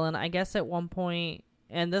hidden villain. I guess at one point,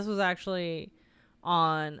 and this was actually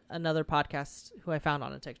on another podcast who I found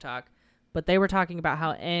on a TikTok, but they were talking about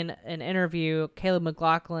how in an interview, Caleb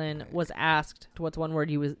McLaughlin was asked what's one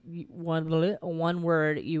word you would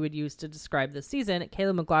use to describe this season.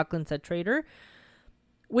 Caleb McLaughlin said traitor,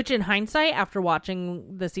 which in hindsight, after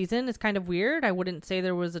watching the season, is kind of weird. I wouldn't say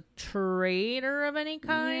there was a traitor of any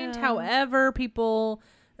kind. Yeah. However, people,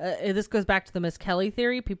 this goes back to the Miss Kelly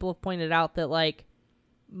theory. People have pointed out that, like,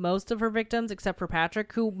 most of her victims, except for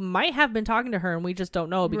Patrick, who might have been talking to her and we just don't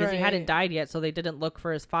know because he hadn't died yet, so they didn't look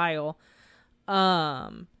for his file.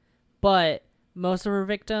 But most of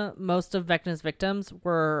Vecna's victims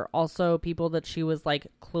were also people that she was like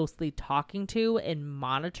closely talking to and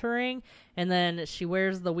monitoring. And then she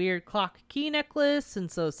wears the weird clock key necklace, and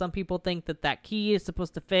so some people think that key is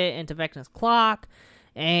supposed to fit into Vecna's clock,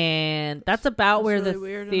 and that's about where really the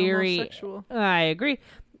weird theory. I agree.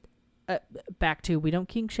 Back to, we don't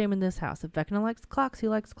kink shame in this house. If Vecna likes clocks, he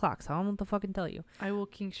likes clocks. I don't know what to fucking tell you. I will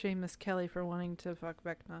kink shame Miss Kelly for wanting to fuck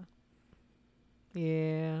Vecna.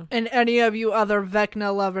 Yeah. And any of you other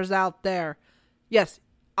Vecna lovers out there, yes,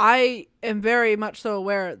 I am very much so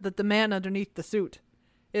aware that the man underneath the suit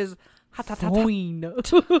is fine.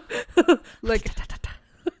 like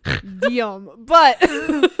Dion, but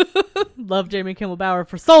love Jamie Kimmel Bower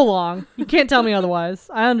for so long. You can't tell me otherwise.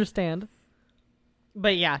 I understand.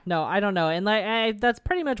 But yeah, no, I don't know. And like that's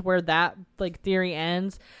pretty much where that like theory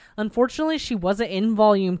ends. Unfortunately, she wasn't in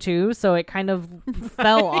volume 2, so it kind of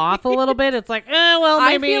fell off a little bit. It's like, well,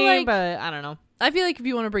 maybe, but I don't know. I feel like if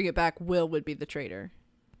you want to bring it back, Will would be the traitor.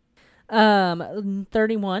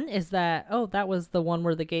 31 is that, that was the one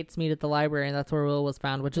where the gates meet at the library, and that's where Will was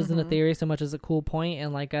found, which isn't a theory so much as a cool point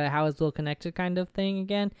and like a how is Will connected kind of thing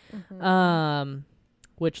again.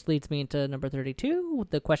 Which leads me into number 32.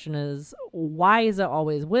 The question is, why is it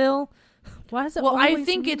always Will? Why is it always I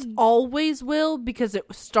think it's always Will because it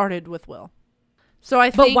started with Will. So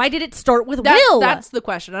I think, but why did it start with Will? That's the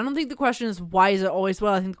question. I don't think the question is why is it always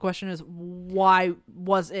Will. I think the question is why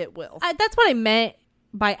was it Will? That's what I meant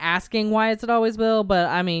by asking why is it always Will, but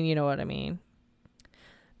I mean, you know what I mean.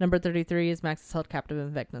 Number 33 is Max is held captive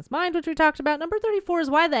in Vecna's mind, which we talked about. Number 34 is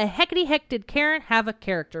why the heckity heck did Karen have a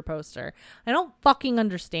character poster? I don't fucking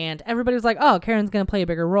understand. Everybody was like, oh, Karen's going to play a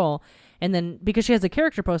bigger role. And then because she has a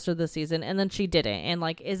character poster this season, and then she didn't. And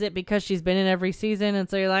like, is it because she's been in every season? And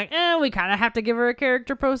so you're like, we kind of have to give her a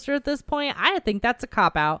character poster at this point. I think that's a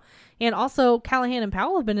cop-out. And also, Callahan and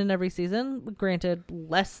Powell have been in every season. Granted,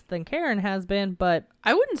 less than Karen has been, but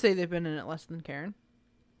I wouldn't say they've been in it less than Karen.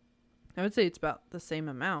 I would say it's about the same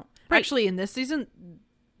amount. Right. Actually, in this season,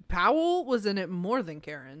 Powell was in it more than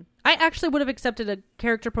Karen. I actually would have accepted a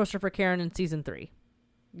character poster for Karen in season 3.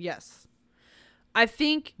 Yes. I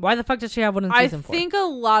think... Why the fuck does she have one in season 4? I think a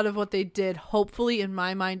lot of what they did, hopefully, in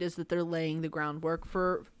my mind, is that they're laying the groundwork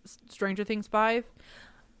for Stranger Things 5.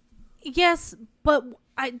 Yes, but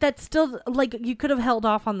that's still... Like, you could have held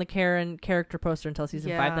off on the Karen character poster until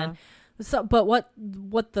season 5 then. So, but what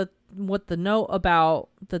the note about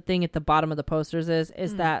the thing at the bottom of the posters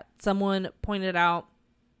is that someone pointed out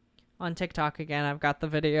on TikTok again. I've got the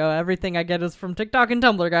video. Everything I get is from TikTok and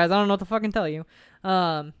Tumblr, guys. I don't know what to fucking tell you.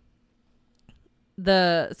 On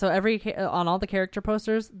all the character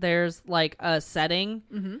posters, there's like a setting,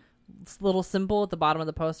 little symbol at the bottom of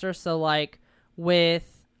the poster. So like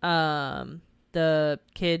with the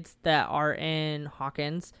kids that are in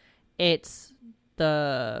Hawkins, it's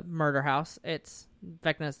the murder house. It's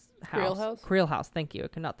Vecna's house. Creel House. Thank you. I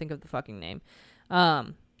could not think of the fucking name.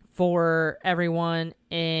 For everyone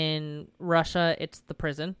in Russia, it's the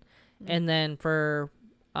prison. And then for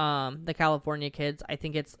the California kids, I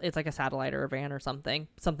think it's like a satellite or a van or something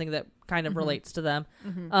that kind of relates to them.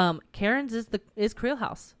 Karen's is Creel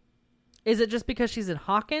House. Is it just because she's in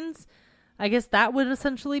Hawkins? I guess that would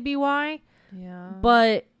essentially be why. Yeah.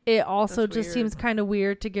 But it also That's just weird. seems kind of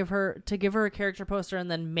weird to give her a character poster and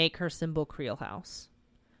then make her symbol Creel House.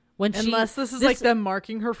 When Unless this is like them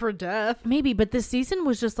marking her for death. maybe, but this season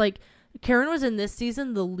was just like Karen was in this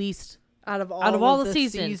season the least Out of out of all the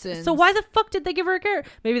seasons. So why the fuck did they give her a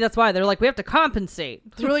character? Maybe that's why they're like, we have to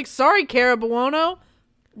compensate. They're like, sorry, Cara Buono.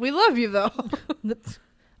 We love you, though.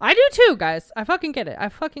 I do too, guys. I fucking get it. I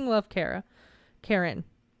fucking love Karen.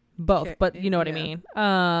 Both, but you know what I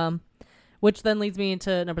mean. Which then leads me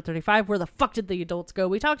into number 35. Where the fuck did the adults go?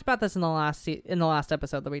 We talked about this in the last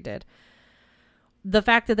episode that we did. The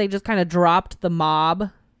fact that they just kind of dropped the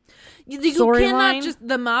mob. You storyline. cannot just...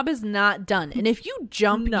 The mob is not done. And if you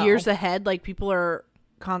jump years ahead, like people are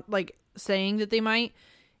saying that they might...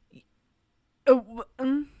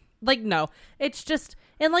 Like, no. It's just...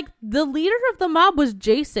 And, like, the leader of the mob was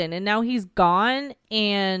Jason, and now he's gone,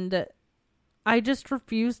 and I just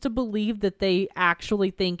refuse to believe that they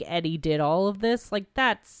actually think Eddie did all of this. Like,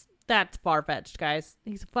 that's far-fetched, guys.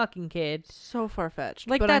 He's a fucking kid. So far-fetched.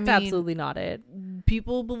 Like, but that's absolutely not it.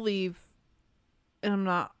 People believe, and I'm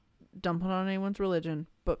not dumping on anyone's religion,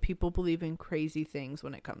 but people believe in crazy things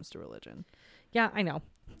when it comes to religion. Yeah, I know.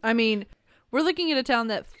 I mean... We're looking at a town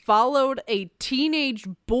that followed a teenage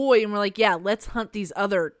boy, and we're like, yeah, let's hunt these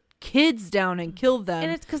other kids down and kill them.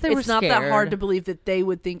 And it's because they were scared. It's not that hard to believe that they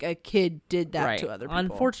would think a kid did that to other people.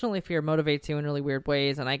 Unfortunately, fear motivates you in really weird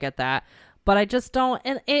ways, and I get that. But I just don't.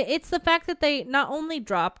 And it's the fact that they not only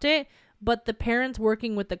dropped it, but the parents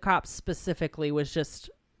working with the cops specifically was just...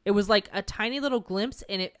 It was like a tiny little glimpse,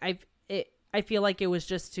 and I feel like it was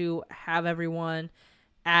just to have everyone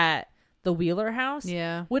at the Wheeler house,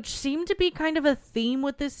 which seemed to be kind of a theme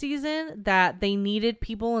with this season, that they needed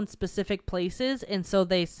people in specific places, and so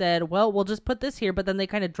they said, well, we'll just put this here, but then they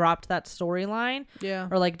kind of dropped that storyline,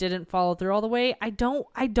 or like didn't follow through all the way. I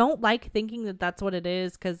don't like thinking that that's what it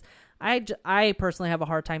is, because I personally have a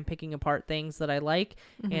hard time picking apart things that I like,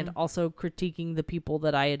 and also critiquing the people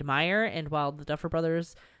that I admire. And while the Duffer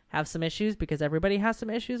Brothers have some issues, because everybody has some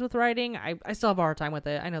issues with writing, I still have a hard time with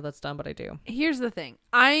it. I know that's dumb, but I do. Here's the thing.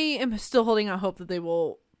 I am still holding out hope that they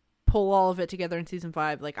will pull all of it together in season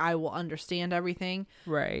 5. Like, I will understand everything.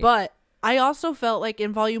 Right. But I also felt like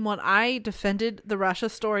in volume 1, I defended the Russia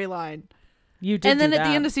storyline. You did. And then at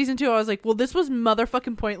the end of season 2, I was like, well, this was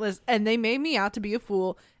motherfucking pointless, and they made me out to be a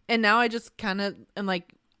fool. And now I just kind of am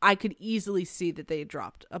like, I could easily see that they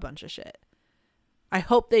dropped a bunch of shit. I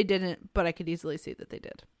hope they didn't, but I could easily see that they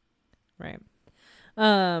did. Right.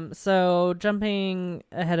 So jumping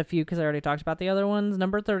ahead a few, because I already talked about the other ones.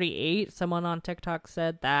 Number 38, someone on TikTok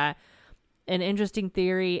said that an interesting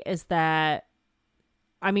theory is that,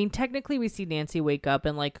 I mean, technically we see Nancy wake up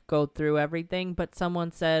and like go through everything, but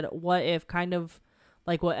someone said, what if kind of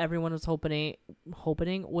like what everyone was hoping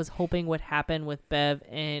would happen with Bev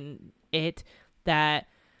and it, that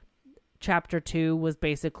chapter 2 was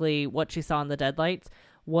basically what she saw in the Deadlights.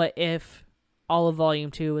 What if all of volume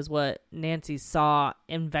 2 is what Nancy saw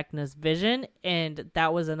in Vecna's vision, and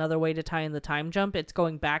that was another way to tie in the time jump. It's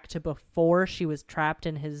going back to before she was trapped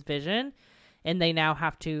in his vision, and they now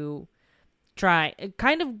have to try,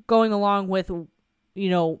 kind of going along with, you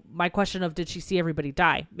know, my question of, did she see everybody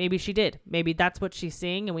die? Maybe she did. Maybe that's what she's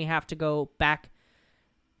seeing, and we have to go back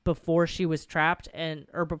before she was trapped,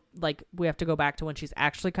 like we have to go back to when she's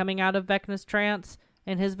actually coming out of Vecna's trance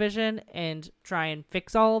and his vision and try and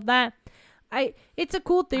fix all of that. It's a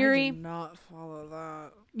cool theory. I did not follow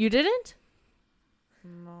that. You didn't?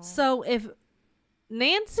 No. So if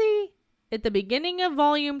Nancy at the beginning of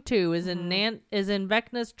volume 2 is in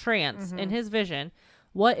Vecna's trance in his vision,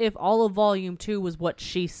 what if all of volume 2 was what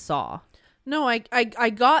she saw? No, I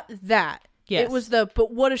got that. Yes. It was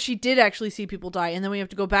but what if she did actually see people die, and then we have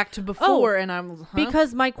to go back to before, and I'm...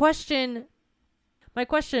 Because my question,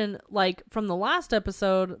 like, from the last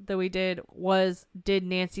episode that we did was, did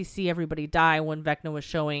Nancy see everybody die when Vecna was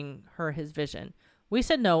showing her his vision? We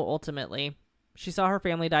said no, ultimately. She saw her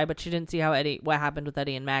family die, but she didn't see what happened with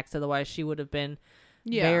Eddie and Max. Otherwise, she would have been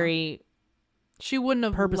very... She wouldn't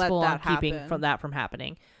have purposeful let on that keeping happen. from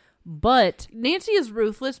happening. But... Nancy is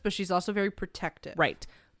ruthless, but she's also very protective. Right.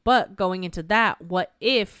 But going into that, what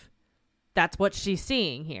if that's what she's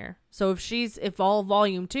seeing here? So if all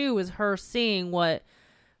volume 2 is her seeing what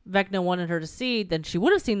Vecna wanted her to see, then she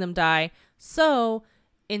would have seen them die. So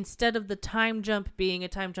instead of the time jump being a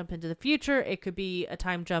time jump into the future, it could be a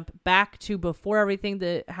time jump back to before everything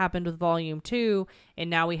that happened with volume 2, and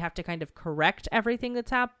now we have to kind of correct everything that's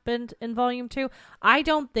happened in volume 2. I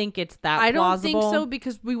don't think it's that plausible. I don't think so,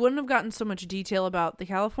 because we wouldn't have gotten so much detail about the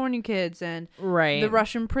California kids and the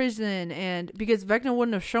Russian prison, and because Vecna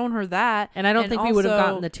wouldn't have shown her that. And I don't think we would have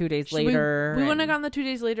gotten the 2 days later. We wouldn't have gotten the 2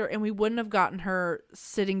 days later, and we wouldn't have gotten her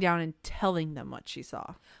sitting down and telling them what she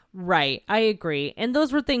saw. Right. I agree. And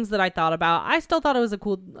those were things that I thought about. I still thought it was a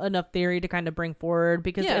cool enough theory to kind of bring forward,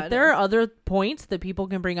 because if there are other points that people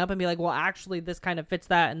can bring up and be like, well, actually this kind of fits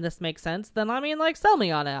that and this makes sense, then I mean, like, sell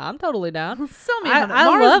me on it. I'm totally down. Sell me on it.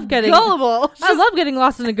 I love getting gullible. I love getting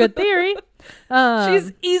lost in a good theory.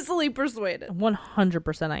 She's easily persuaded.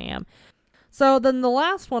 100% I am. So then the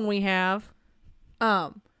last one we have,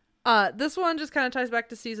 this one just kind of ties back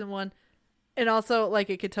to season 1. And also, like,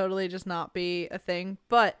 it could totally just not be a thing.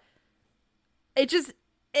 But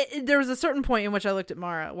there was a certain point in which I looked at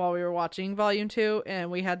Mara while we were watching volume 2,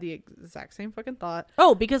 and we had the exact same fucking thought.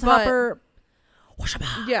 Oh, because Hopper.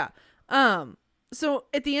 Yeah. So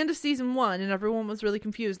at the end of season 1, and everyone was really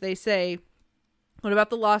confused, they say, what about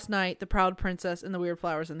the Lost Knight, the Proud Princess, and the Weird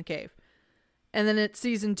Flowers in the Cave? And then at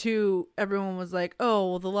season 2, everyone was like,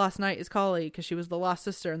 oh, well, the Lost Knight is Kali because she was the lost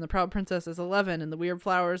sister, and the Proud Princess is 11, and the Weird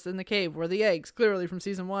Flowers in the Cave were the eggs, clearly from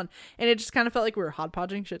season 1. And it just kind of felt like we were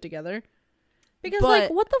hodgepodging shit together. Because,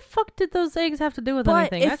 like, what the fuck did those eggs have to do with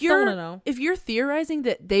anything? I still want to know. If you're theorizing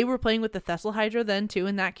that they were playing with the Thessal Hydra then, too,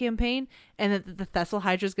 in that campaign, and that the Thessal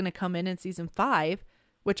Hydra is going to come in season 5,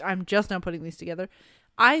 which I'm just now putting these together,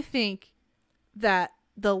 I think that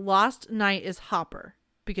the Lost Knight is Hopper.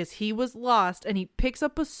 Because he was lost, and he picks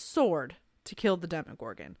up a sword to kill the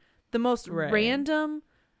Demogorgon. The most random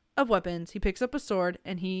of weapons. He picks up a sword,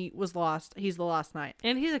 and he was lost. He's the Lost Knight.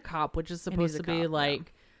 And he's a cop, which is supposed to be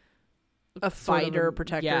like a fighter,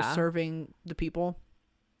 protector, serving the people.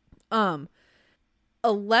 11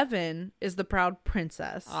 is the Proud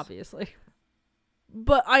Princess. Obviously.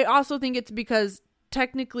 But I also think it's because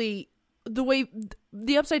technically the way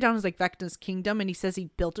the Upside Down is like Vecna's kingdom, and he says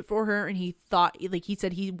he built it for her, and he thought, like, he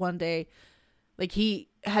said he one day, like, he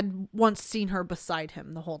had once seen her beside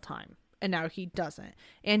him the whole time, and now he doesn't.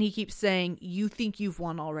 And he keeps saying, you think you've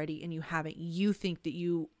won already, and you haven't. You think that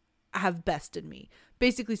you have bested me.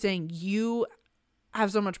 Basically saying you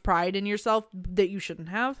have so much pride in yourself that you shouldn't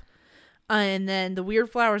have. And then the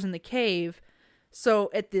Weird Flowers in the Cave.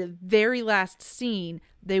 So at the very last scene,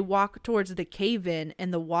 they walk towards the cave-in,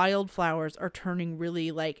 and the wildflowers are turning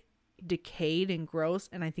really, like, decayed and gross,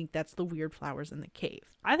 and I think that's the Weird Flowers in the Cave.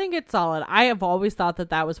 I think it's solid. I have always thought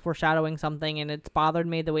that that was foreshadowing something, and it's bothered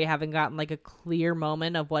me that we haven't gotten, like, a clear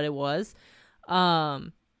moment of what it was.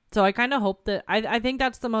 So I kind of hope that... I think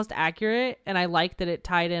that's the most accurate, and I like that it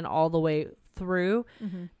tied in all the way through.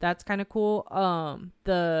 Mm-hmm. That's kind of cool.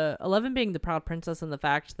 The 11 being the Proud Princess, and the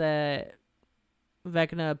fact that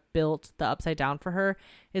Vecna built the Upside Down for her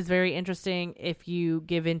is very interesting if you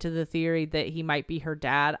give into the theory that he might be her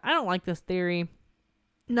dad. I don't like this theory.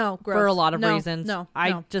 No, gross. For a lot of reasons.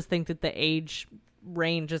 I just think that the age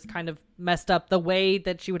range is kind of messed up, the way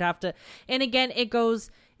that she would have to. And again, it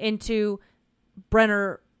goes into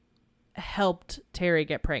Brenner helped Terry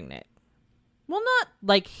get pregnant. Well, not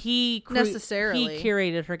like he necessarily. He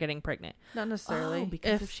curated her getting pregnant. Not necessarily.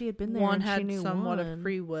 Because if she had been there, one and had she knew somewhat one. of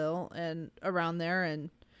free will and around there, and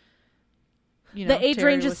you know, the age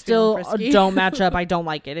Terry ranges still don't match up. I don't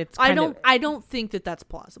like it. It's I don't think that that's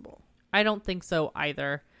plausible. I don't think so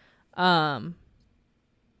either. But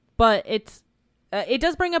it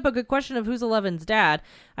does bring up a good question of who's 11's dad.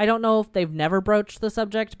 I don't know if they've never broached the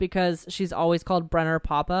subject because she's always called Brenner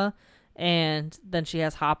Papa, and then she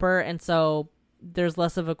has Hopper, and so there's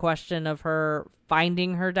less of a question of her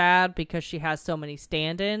finding her dad because she has so many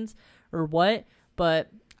stand-ins or what. But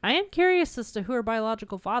I am curious as to who her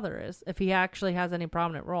biological father is, if he actually has any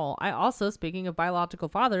prominent role. I also, speaking of biological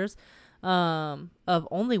fathers, of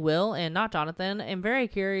only Will and not Jonathan, am very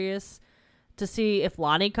curious to see if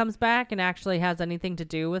Lonnie comes back and actually has anything to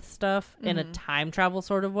do with stuff in a time travel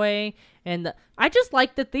sort of way. And I just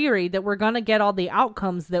like the theory that we're going to get all the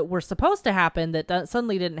outcomes that were supposed to happen that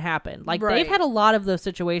suddenly didn't happen. Like, they've had a lot of those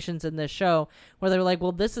situations in this show where they're like,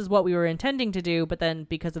 well, this is what we were intending to do, but then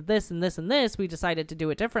because of this and this and this, we decided to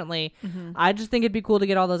do it differently. I just think it'd be cool to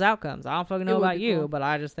get all those outcomes. I don't fucking know about you, but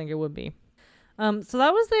I just think it would be. So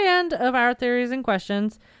that was the end of our theories and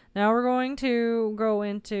questions. Now we're going to go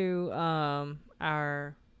into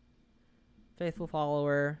our faithful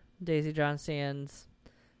follower, Daisy Johnstein's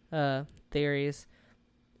theories,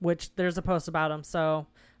 which there's a post about them. So,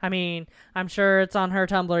 I mean, I'm sure it's on her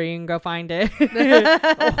Tumblr. You can go find it.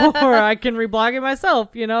 Or I can reblog it myself.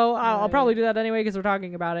 You know, I'll probably do that anyway because we're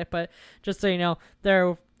talking about it. But just so you know, there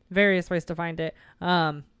are various ways to find it.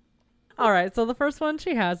 All right, so the first one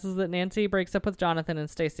she has is that Nancy breaks up with Jonathan and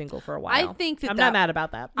stays single for a while. I think I'm not mad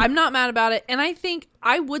about that. I'm not mad about it. And I think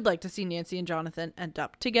I would like to see Nancy and Jonathan end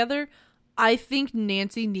up together. I think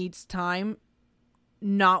Nancy needs time,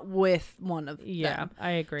 not with one of them.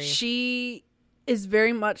 I agree. She is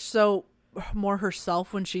very much so more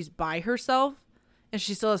herself when she's by herself, and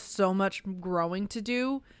she still has so much growing to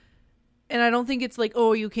do. And I don't think it's like,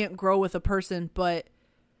 oh, you can't grow with a person, but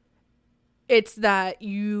it's that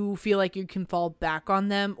you feel like you can fall back on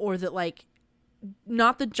them, or that, like,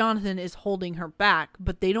 not that Jonathan is holding her back,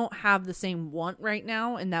 but they don't have the same want right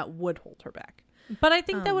now, and that would hold her back. But I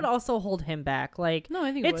think that would also hold him back. Like, No,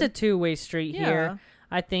 I think it's a two-way street Yeah. here.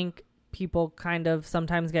 I think people kind of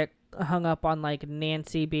sometimes get hung up on, like,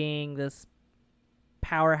 Nancy being this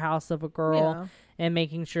powerhouse of a girl and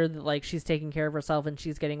making sure that, like, she's taking care of herself and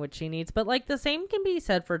she's getting what she needs. But, like, the same can be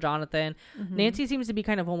said for Jonathan. Mm-hmm. Nancy seems to be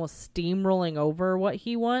kind of almost steamrolling over what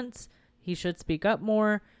he wants. He should speak up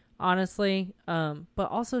more, honestly. But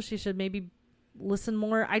also she should maybe listen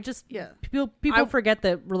more. People forget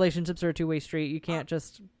that relationships are a two-way street. You can't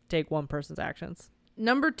just take one person's actions.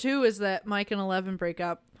 Number 2 is that Mike and 11 break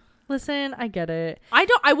up. Listen, I get it.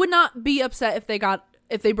 I would not be upset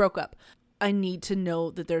if they broke up. I need to know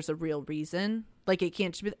that there's a real reason. Like, it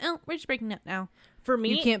can't just be, oh, we're just breaking up now. For me,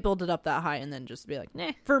 You can't build it up that high and then just be like,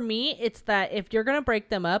 nah. for me, it's that if you're gonna break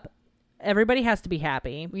them up, everybody has to be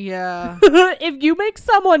happy. Yeah. If you make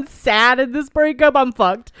someone sad in this breakup, I'm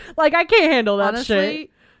fucked. Like, I can't handle that Honestly, shit.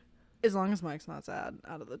 as long as Mike's not sad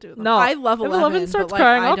out of the two of them. No. I love If 11. 11 starts but, like,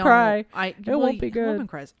 crying, I I'll don't- cry. It won't be good. 11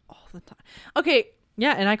 cries all the time. Okay.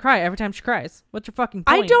 Yeah, and I cry every time she cries. What's your fucking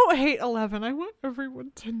point? I don't hate 11. I want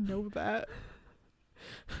everyone to know that.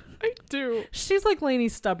 I do. She's like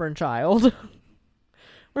Lainey's stubborn child.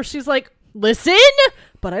 Where she's like, listen,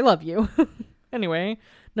 but I love you. Anyway,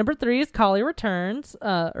 number 3 is Collie returns,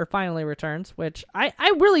 or finally returns, which I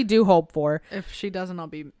really do hope for. If she doesn't, I'll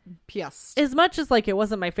be pissed. As much as, like, it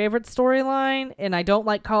wasn't my favorite storyline, and I don't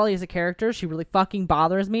like Collie as a character, she really fucking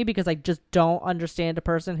bothers me because I just don't understand a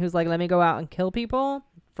person who's like, let me go out and kill people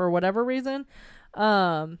for whatever reason.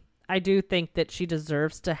 I do think that she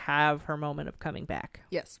deserves to have her moment of coming back.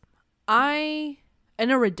 Yes.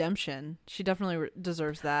 And a redemption. She definitely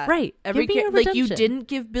deserves that. Right. Every Give me a like, you redemption. didn't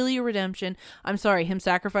give Billy a redemption. I'm sorry. Him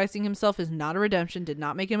sacrificing himself is not a redemption. Did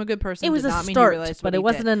not make him a good person. It was did a not mean he start, realized but what it he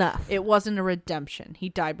wasn't did. enough. It wasn't a redemption. He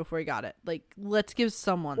died before he got it. Like, let's give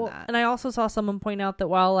someone that. And I also saw someone point out that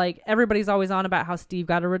while, like, everybody's always on about how Steve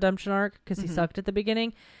got a redemption arc because he sucked at the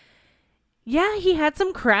beginning. Yeah, he had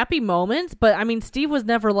some crappy moments, but I mean, Steve was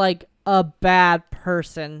never like a bad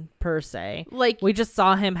person per se. Like, We just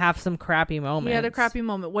saw him have some crappy moments. he had a crappy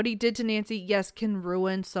moment. What he did to Nancy, yes, can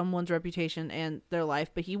ruin someone's reputation and their life,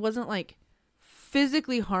 but he wasn't like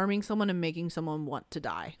physically harming someone and making someone want to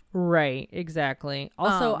die. Right, exactly.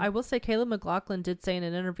 Also, Um, I will say Caleb McLaughlin did say in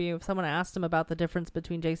an interview, if someone asked him about the difference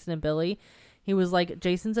between Jason and Billy, he was like,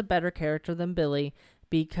 Jason's a better character than Billy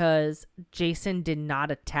because Jason did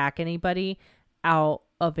not attack anybody out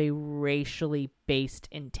of a racially based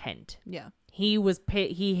intent. Yeah. He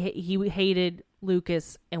hated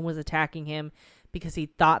Lucas and was attacking him because he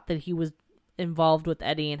thought that he was involved with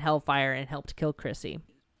Eddie and Hellfire and helped kill Chrissy.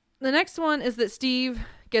 The next one is that Steve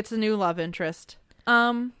gets a new love interest.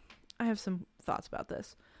 I have some thoughts about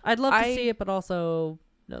this. I'd love to see it, but also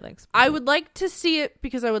no thanks. I would like to see it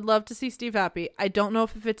because I would love to see Steve happy. I don't know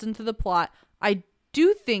if it fits into the plot. I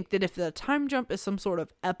do think that if the time jump is some sort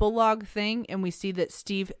of epilogue thing and we see that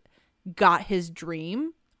Steve got his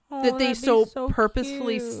dream that they so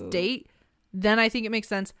purposefully state, then I think it makes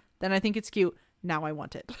sense. Then I think it's cute. Now I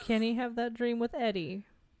want it. Can he have that dream with Eddie?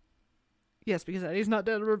 Yes, because Eddie's not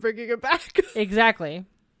dead. We're bringing it back. Exactly.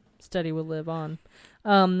 Steady will live on.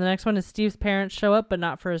 The next one is Steve's parents show up, but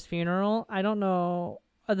not for his funeral. I don't know.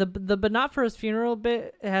 The but not for his funeral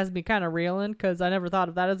bit has me kind of reeling because I never thought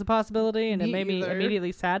of that as a possibility, and it made me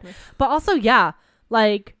immediately sad. But also, yeah,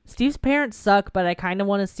 like Steve's parents suck, but I kind of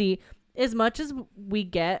want to see, as much as we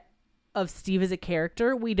get of Steve as a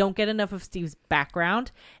character, we don't get enough of Steve's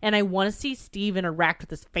background, and I want to see Steve interact with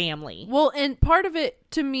his family. Well, and part of it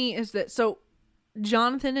to me is that so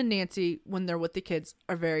Jonathan and Nancy, when they're with the kids,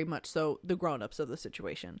 are very much so the grown-ups of the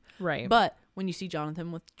situation. Right. But when you see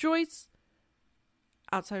Jonathan with Joyce,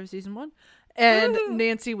 outside of season 1, and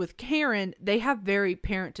Nancy with Karen, they have very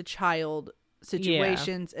parent-to-child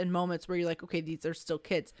situations and moments where you're like, okay, these are still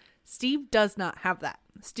kids. Steve does not have that.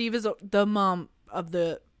 Steve is the mom of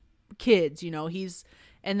the kids, you know.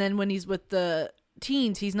 And then when he's with the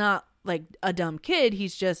teens, he's not like a dumb kid.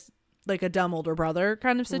 He's just like a dumb older brother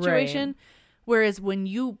kind of situation. Right. Whereas when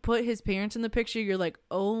you put his parents in the picture, you're like,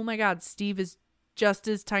 oh my God, Steve is just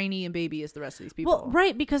as tiny and baby as the rest of these people. Well,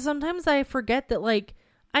 right, because sometimes I forget that, like,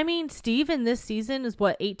 I mean, Steve in this season is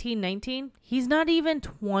what, 18, 19? He's not even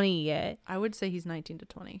 20 yet. I would say he's 19 to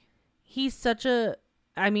 20. He's such a,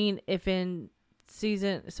 I mean, if in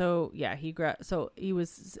season, so yeah, so he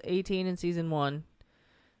was 18 in season 1,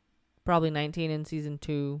 probably 19 in season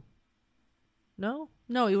 2. No,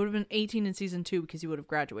 he would have been 18 in season 2 because he would have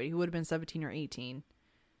graduated. He would have been 17 or 18.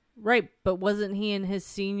 right, but wasn't he in his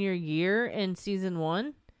senior year in season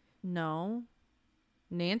 1? No.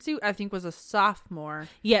 Nancy, I think, was a sophomore.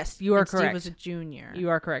 Yes, you are and correct. Steve was a junior. You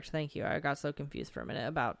are correct. Thank you. I got so confused for a minute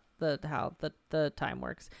about how the time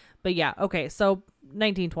works. But yeah, okay. So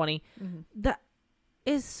 1920. Mm-hmm. That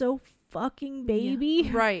is so fucking baby.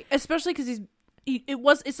 Yeah. Right. Especially because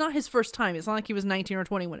it's not his first time. It's not like he was 19 or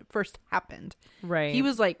 20 when it first happened. Right. He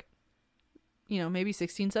was like, maybe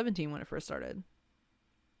 16, 17 when it first started.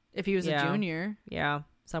 If he was a junior. Yeah,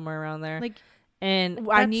 somewhere around there. Like, and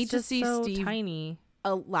I need to just see so Steve tiny.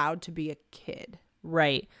 allowed to be a kid.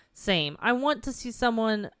 Right. Same. I want to see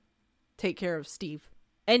someone take care of Steve.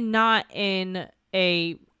 And not in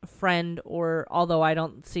a friend or, although I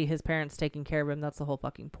don't see his parents taking care of him. That's the whole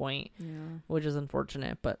fucking point. Yeah. Which is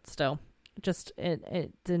unfortunate, but still. Just,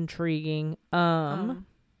 it's intriguing.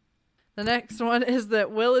 The next one is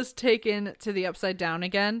that Will is taken to the Upside Down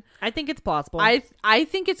again. I think it's plausible. I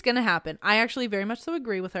think it's going to happen. I actually very much so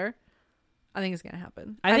agree with her. I think it's going to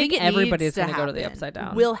happen. I think everybody's going to go to the Upside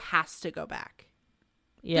Down. Will has to go back.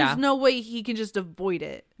 Yeah. There's no way he can just avoid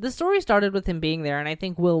it. The story started with him being there, and I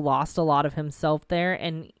think Will lost a lot of himself there,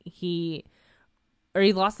 and he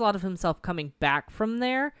lost a lot of himself coming back from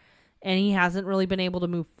there, and he hasn't really been able to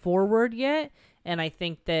move forward yet. And I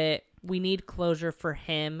think that we need closure for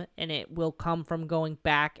him, and it will come from going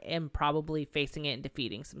back and probably facing it and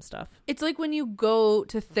defeating some stuff. It's like when you go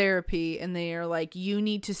to therapy and they are like, you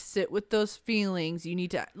need to sit with those feelings. You need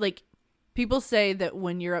to, like, people say that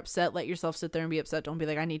when you're upset, let yourself sit there and be upset. Don't be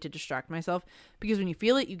like, I need to distract myself. Because when you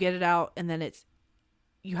feel it, you get it out, and then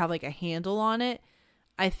you have like a handle on it.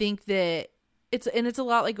 I think that it's a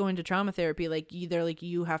lot like going to trauma therapy. Like, either like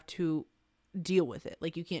you have to deal with it.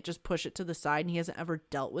 Like, you can't just push it to the side, and he hasn't ever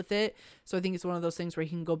dealt with it. So I think it's one of those things where he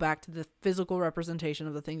can go back to the physical representation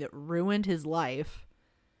of the thing that ruined his life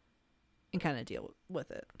and kind of deal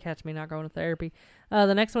with it. Catch me not going to therapy.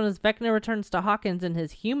 The next one is Vecna returns to Hawkins in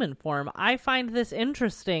his human form. I find this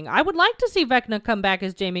interesting. I would like to see Vecna come back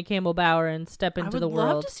as Jamie Campbell Bower and step into the world. I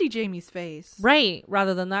would love to see Jamie's face. Right,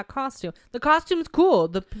 rather than that costume. The costume's cool.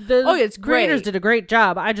 The it's great. creators did a great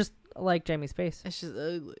job. I just like Jamie's face. It's just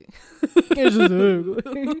ugly. It's just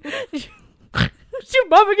ugly. Did your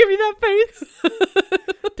mama give you that face?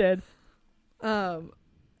 Dead.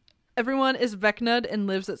 Everyone is Vecna'd and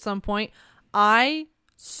lives at some point. I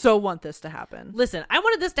so want this to happen. Listen, I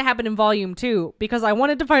wanted this to happen in volume 2 because I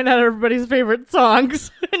wanted to find out everybody's favorite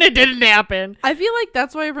songs, and it didn't happen. I feel like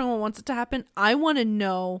that's why everyone wants it to happen. I want to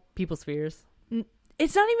know people's fears.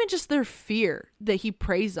 It's not even just their fear that he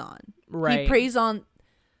preys on. Right. He preys on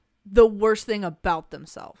the worst thing about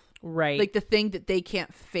themselves. Right. Like the thing that they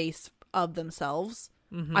can't face of themselves.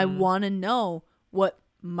 Mm-hmm. I want to know what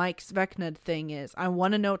Mike's Vecna thing is. I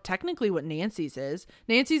want to know technically what Nancy's is.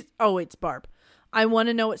 It's Barb. I want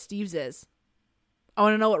to know what Steve's is. I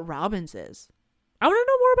want to know what Robin's is. I want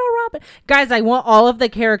to know more about Robin. Guys, I want all of the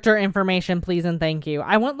character information, please and thank you.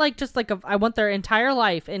 I want I want their entire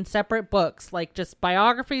life in separate books, like just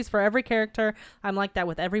biographies for every character. I'm like that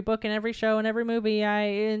with every book and every show and every movie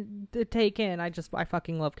I take in. I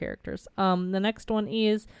fucking love characters. The next one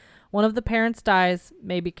is one of the parents dies,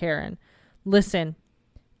 maybe Karen. Listen,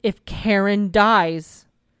 if Karen dies,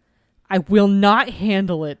 I will not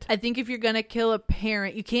handle it. I think if you're going to kill a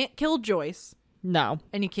parent, you can't kill Joyce. No.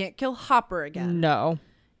 And you can't kill Hopper again. No.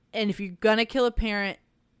 And if you're going to kill a parent,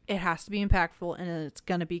 it has to be impactful, and it's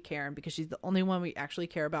going to be Karen because she's the only one we actually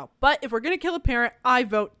care about. But if we're going to kill a parent, I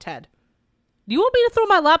vote Ted. Do you want me to throw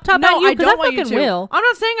my laptop at you? No, I don't want you to. Will. I'm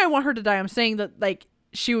not saying I want her to die. I'm saying that, like,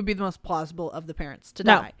 she would be the most plausible of the parents to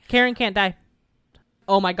die. Karen can't die.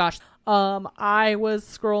 Oh my gosh. I was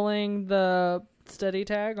scrolling the study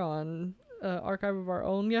tag on Archive of Our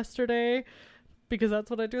Own yesterday because that's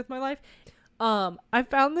what I do with my life. I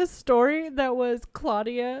found this story that was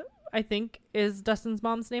Claudia, I think is Dustin's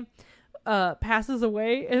mom's name, passes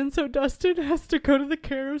away, and so Dustin has to go to the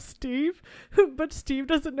care of Steve, but Steve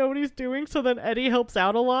doesn't know what he's doing, so then Eddie helps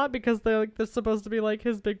out a lot because they're supposed to be like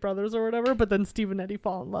his big brothers or whatever, but then Steve and Eddie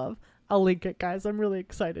fall in love. I'll link it, guys. I'm really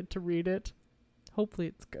excited to read it. Hopefully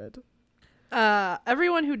it's good.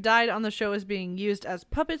 Everyone who died on the show is being used as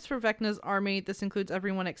puppets for Vecna's army. This includes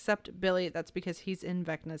everyone except Billy. That's because he's in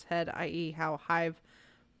Vecna's head, i.e. how Hive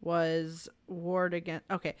was Ward again.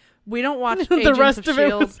 Okay, we don't watch The Agents rest of of it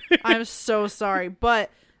S.H.I.E.L.D. was- I'm so sorry, but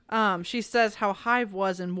she says how Hive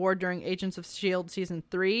was in Ward during Agents of S.H.I.E.L.D. season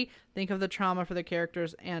 3. Think of the trauma for the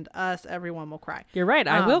characters and us. Everyone will cry. You're right.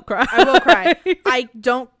 I will cry. I will cry. I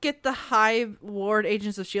don't get the Hive Ward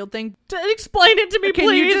Agents of S.H.I.E.L.D. thing. Explain it to me, Can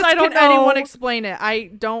please. you just, I don't can know. anyone explain it? I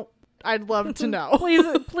don't. I'd love to know.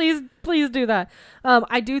 please do that.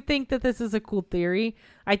 I do think that this is a cool theory.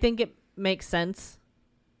 I think it makes sense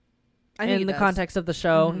I think in it the does. context of the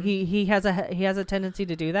show. Mhm. He has a tendency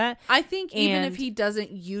to do that. I think even if And- he doesn't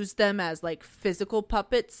use them as like physical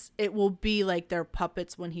puppets, it will be like they're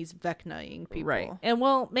puppets when he's Vecna-ing people. Right. And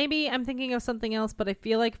well, maybe I'm thinking of something else, but I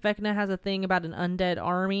feel like Vecna has a thing about an undead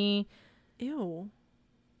army. Ew.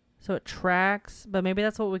 So it tracks, but maybe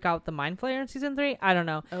that's what we got with the Mind Flayer in season 3. I don't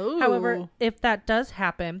know. Oh. However, if that does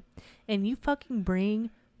happen, and you fucking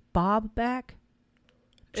bring Bob back,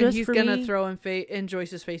 and just he's for gonna me, throw in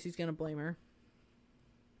Joyce's face. He's gonna blame her.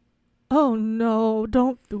 oh no,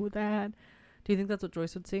 don't do that. Do you think that's what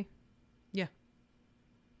Joyce would see? Yeah.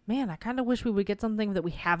 Man, I kind of wish we would get something that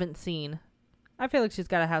we haven't seen. I feel like she's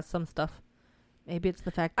got to have some stuff. Maybe it's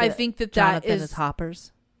the fact that I think that Jonathan is. is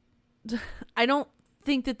Hoppers. I don't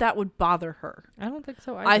think that would bother her. I don't think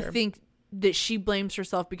so either. I think that she blames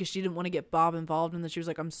herself because she didn't want to get Bob involved, and that she was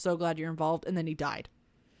like, "I'm so glad you're involved," and then he died.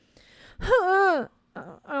 I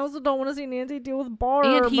also don't want to see Nancy deal with Barb.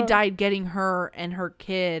 And he died getting her and her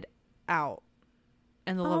kid out.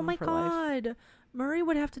 And the love Oh my of her life. god. Murray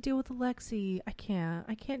would have to deal with Alexi. I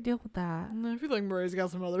can't deal with that. I feel like Murray's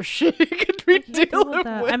got some other shit he could be I can't deal dealing with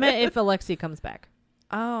that. with. I meant if Alexi comes back.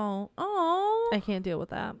 Oh. I can't deal with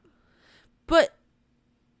that. But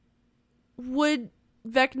would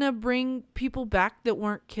Vecna bring people back that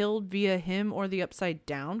weren't killed via him or the Upside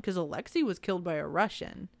Down? Because Alexei was killed by a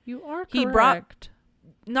Russian. You are correct. He brought-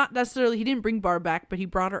 Not necessarily, he didn't bring Barb back, but he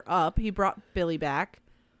brought her up. He brought Billy back.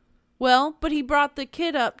 Well, but he brought the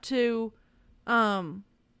kid up to,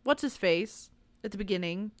 what's his face at the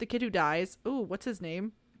beginning? The kid who dies. Ooh, what's his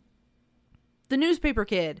name? The newspaper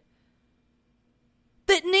kid.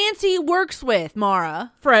 That Nancy works with,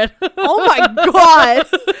 Mara. Fred. Oh my god.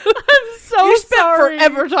 I'm so You spent sorry.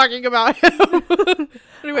 forever talking about him.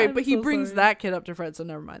 Anyway, I'm but he so brings sorry. that kid up to Fred, so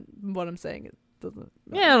never mind. What I'm saying, it doesn't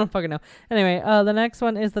matter. Yeah, I don't fucking know. Anyway, the next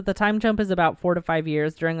one is that the time jump is about 4 to 5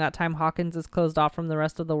 years. During that time, Hawkins is closed off from the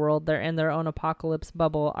rest of the world. They're in their own apocalypse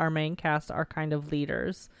bubble. Our main cast are kind of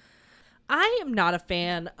leaders. I am not a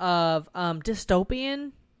fan of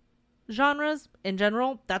dystopian genres in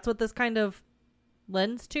general. That's what this kind of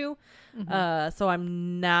lends to. So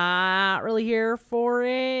I'm not really here for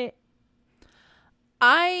it.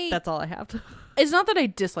 That's all I have to. It's not that I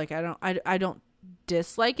dislike it. I don't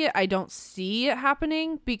dislike it. I don't see it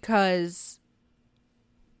happening because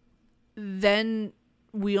then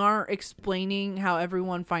we aren't explaining how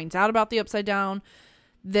everyone finds out about the Upside Down.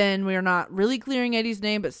 Then we're not really clearing Eddie's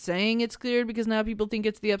name, but saying it's cleared because now people think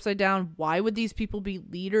it's the Upside Down. Why would these people be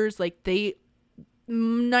leaders? Like 90%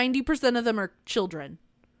 of them are children.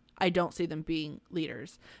 I don't see them being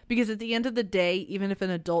leaders because at the end of the day, even if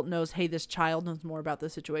an adult knows, hey, this child knows more about the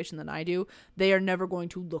situation than I do, they are never going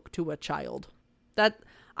to look to a child.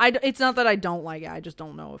 It's not that I don't like it. I just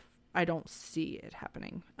don't know if I don't see it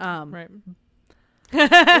happening. Right.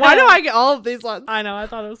 Why do I get all of these ones? I know. I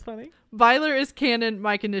thought it was funny. Byler is canon.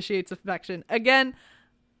 Mike initiates affection. Again,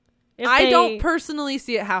 If I they- don't personally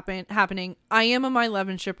see it happening. I am a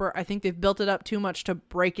My11 shipper. I think they've built it up too much to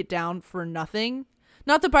break it down for nothing.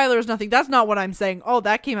 Not that Byler is nothing. That's not what I'm saying. Oh,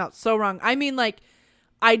 that came out so wrong. I mean, like,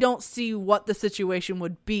 I don't see what the situation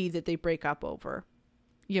would be that they break up over.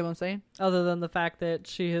 You get what I'm saying? Other than the fact that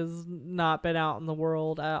she has not been out in the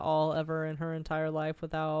world at all ever in her entire life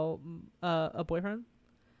without a boyfriend.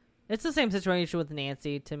 It's the same situation with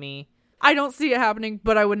Nancy to me. I don't see it happening,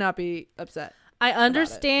 but I would not be upset. I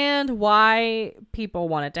understand why people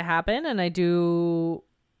want it to happen, and I do.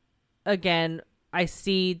 Again, I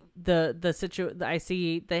see I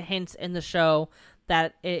see the hints in the show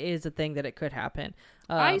that it is a thing that it could happen.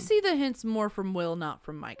 I see the hints more from Will, not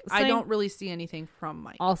from Mike. I Same. don't really see anything from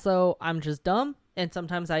Mike. Also, I'm just dumb, and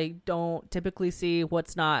sometimes I don't typically see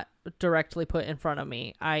what's not directly put in front of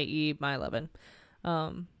me, i.e. My11.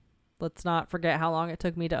 Let's not forget how long it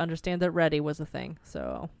took me to understand that Ready was a thing.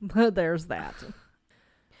 So there's that.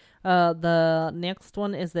 The next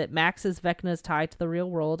one is that Max's Vecna's tied to the real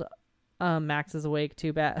world. Max is awake.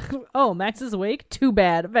 Too bad. Oh, Max is awake. Too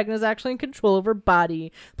bad. Vecna's actually in control of her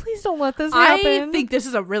body. Please don't let this happen. I think this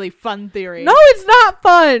is a really fun theory. No, it's not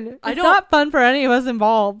fun. I It's don't- not fun for any of us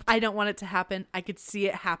involved. I don't want it to happen. I could see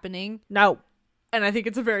it happening, No. and I think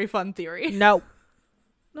it's a very fun theory. No.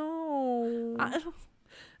 No.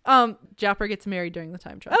 Japper gets married during the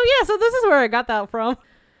time travel. Oh yeah, so this is where I got that from.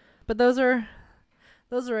 But those are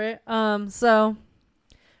it. So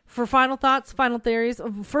for final thoughts, final theories.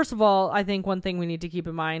 First of all, I think one thing we need to keep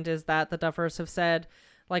in mind is that the Duffers have said,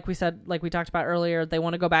 like we talked about earlier, they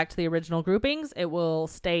want to go back to the original groupings. It will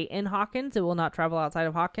stay in Hawkins. It will not travel outside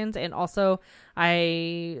of Hawkins. And also,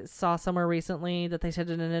 I saw somewhere recently that they said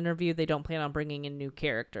in an interview they don't plan on bringing in new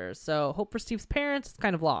characters. So hope for Steve's parents. It's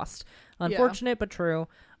kind of lost. Unfortunate, but true.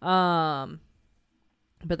 But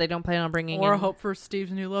they don't plan on bringing or in... hope for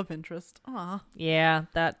Steve's new love interest. Aw. Yeah,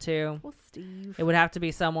 that too. Well, Steve. It would have to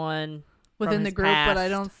be someone within from the his group, past. but I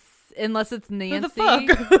don't... Unless it's Nancy. Who the fuck? Who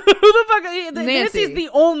the fuck? Nancy. Nancy's the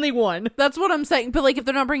only one. That's what I'm saying. But, like, if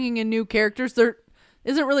they're not bringing in new characters, there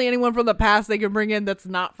isn't really anyone from the past they can bring in that's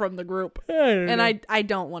not from the group. And I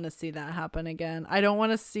don't want to see that happen again. I don't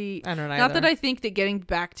want to see... I don't know. Not that I think that getting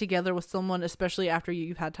back together with someone, especially after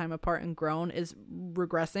you've had time apart and grown, is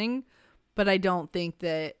regressing. But I don't think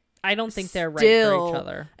that... I don't think they're right for each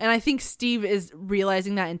other. And I think Steve is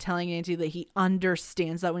realizing that and telling Nancy that he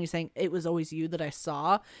understands that when he's saying, it was always you that I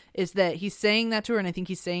saw, is that he's saying that to her. And I think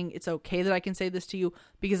he's saying, it's okay that I can say this to you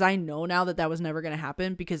because I know now that was never going to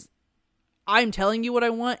happen because I'm telling you what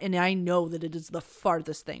I want. And I know that it is the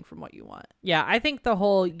farthest thing from what you want. Yeah, I think the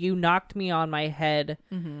whole you knocked me on my head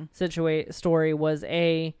story was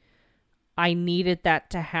I needed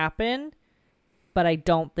that to happen. But I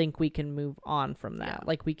don't think we can move on from that. Yeah.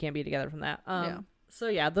 Like, we can't be together from that. So,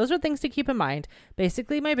 yeah, those are things to keep in mind.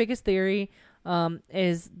 Basically, my biggest theory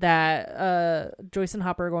is that Joyce and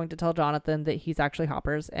Hopper are going to tell Jonathan that he's actually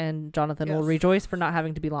Hopper's, and Jonathan will rejoice for not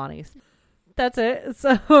having to be Lonnie's. That's it.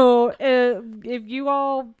 So, if you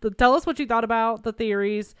all... Tell us what you thought about the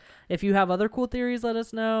theories. If you have other cool theories, let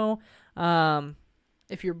us know.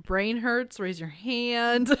 If your brain hurts, raise your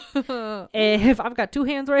hand. If I've got two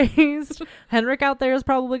hands raised, Henrik out there has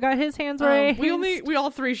probably got his hands raised. We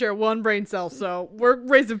all three share one brain cell, so we're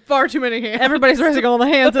raising far too many hands. Everybody's raising all the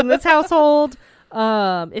hands in this household.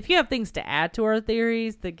 If you have things to add to our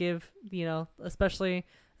theories that give, especially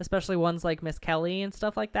ones like Miss Kelly and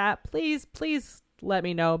stuff like that, please let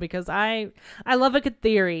me know because I love a good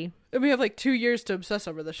theory. And we have like 2 years to obsess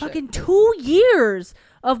over this shit. Fucking 2 years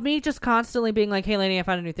of me just constantly being like, hey, Lainey, I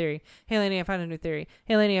found a new theory. Hey, Lainey, I found a new theory.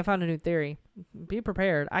 Hey, Lainey, I found a new theory. Be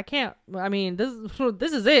prepared.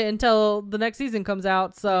 This is it until the next season comes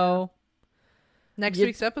out. So next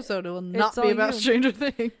week's episode will not be about Stranger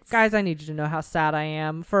Things. Guys, I need you to know how sad I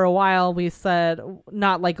am. For a while, we said,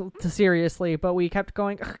 not like seriously, but we kept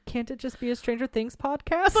going, can't it just be a Stranger Things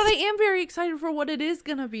podcast? But I am very excited for what it is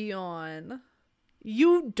going to be on.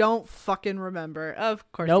 You don't fucking remember.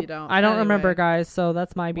 Of course you don't. I don't remember, guys, so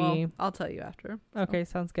that's my B. Well, I'll tell you after. So. Okay,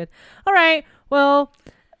 sounds good. All right. Well,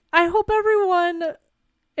 I hope everyone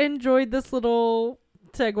enjoyed this little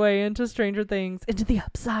segue into Stranger Things, into the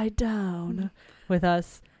Upside Down with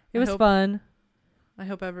us. It was fun. I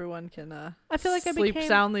hope everyone can I feel like sleep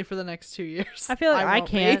soundly for the next 2 years. I feel like I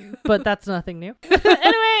can't, but that's nothing new. Anyway,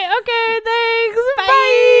 okay, thanks.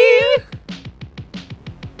 Bye.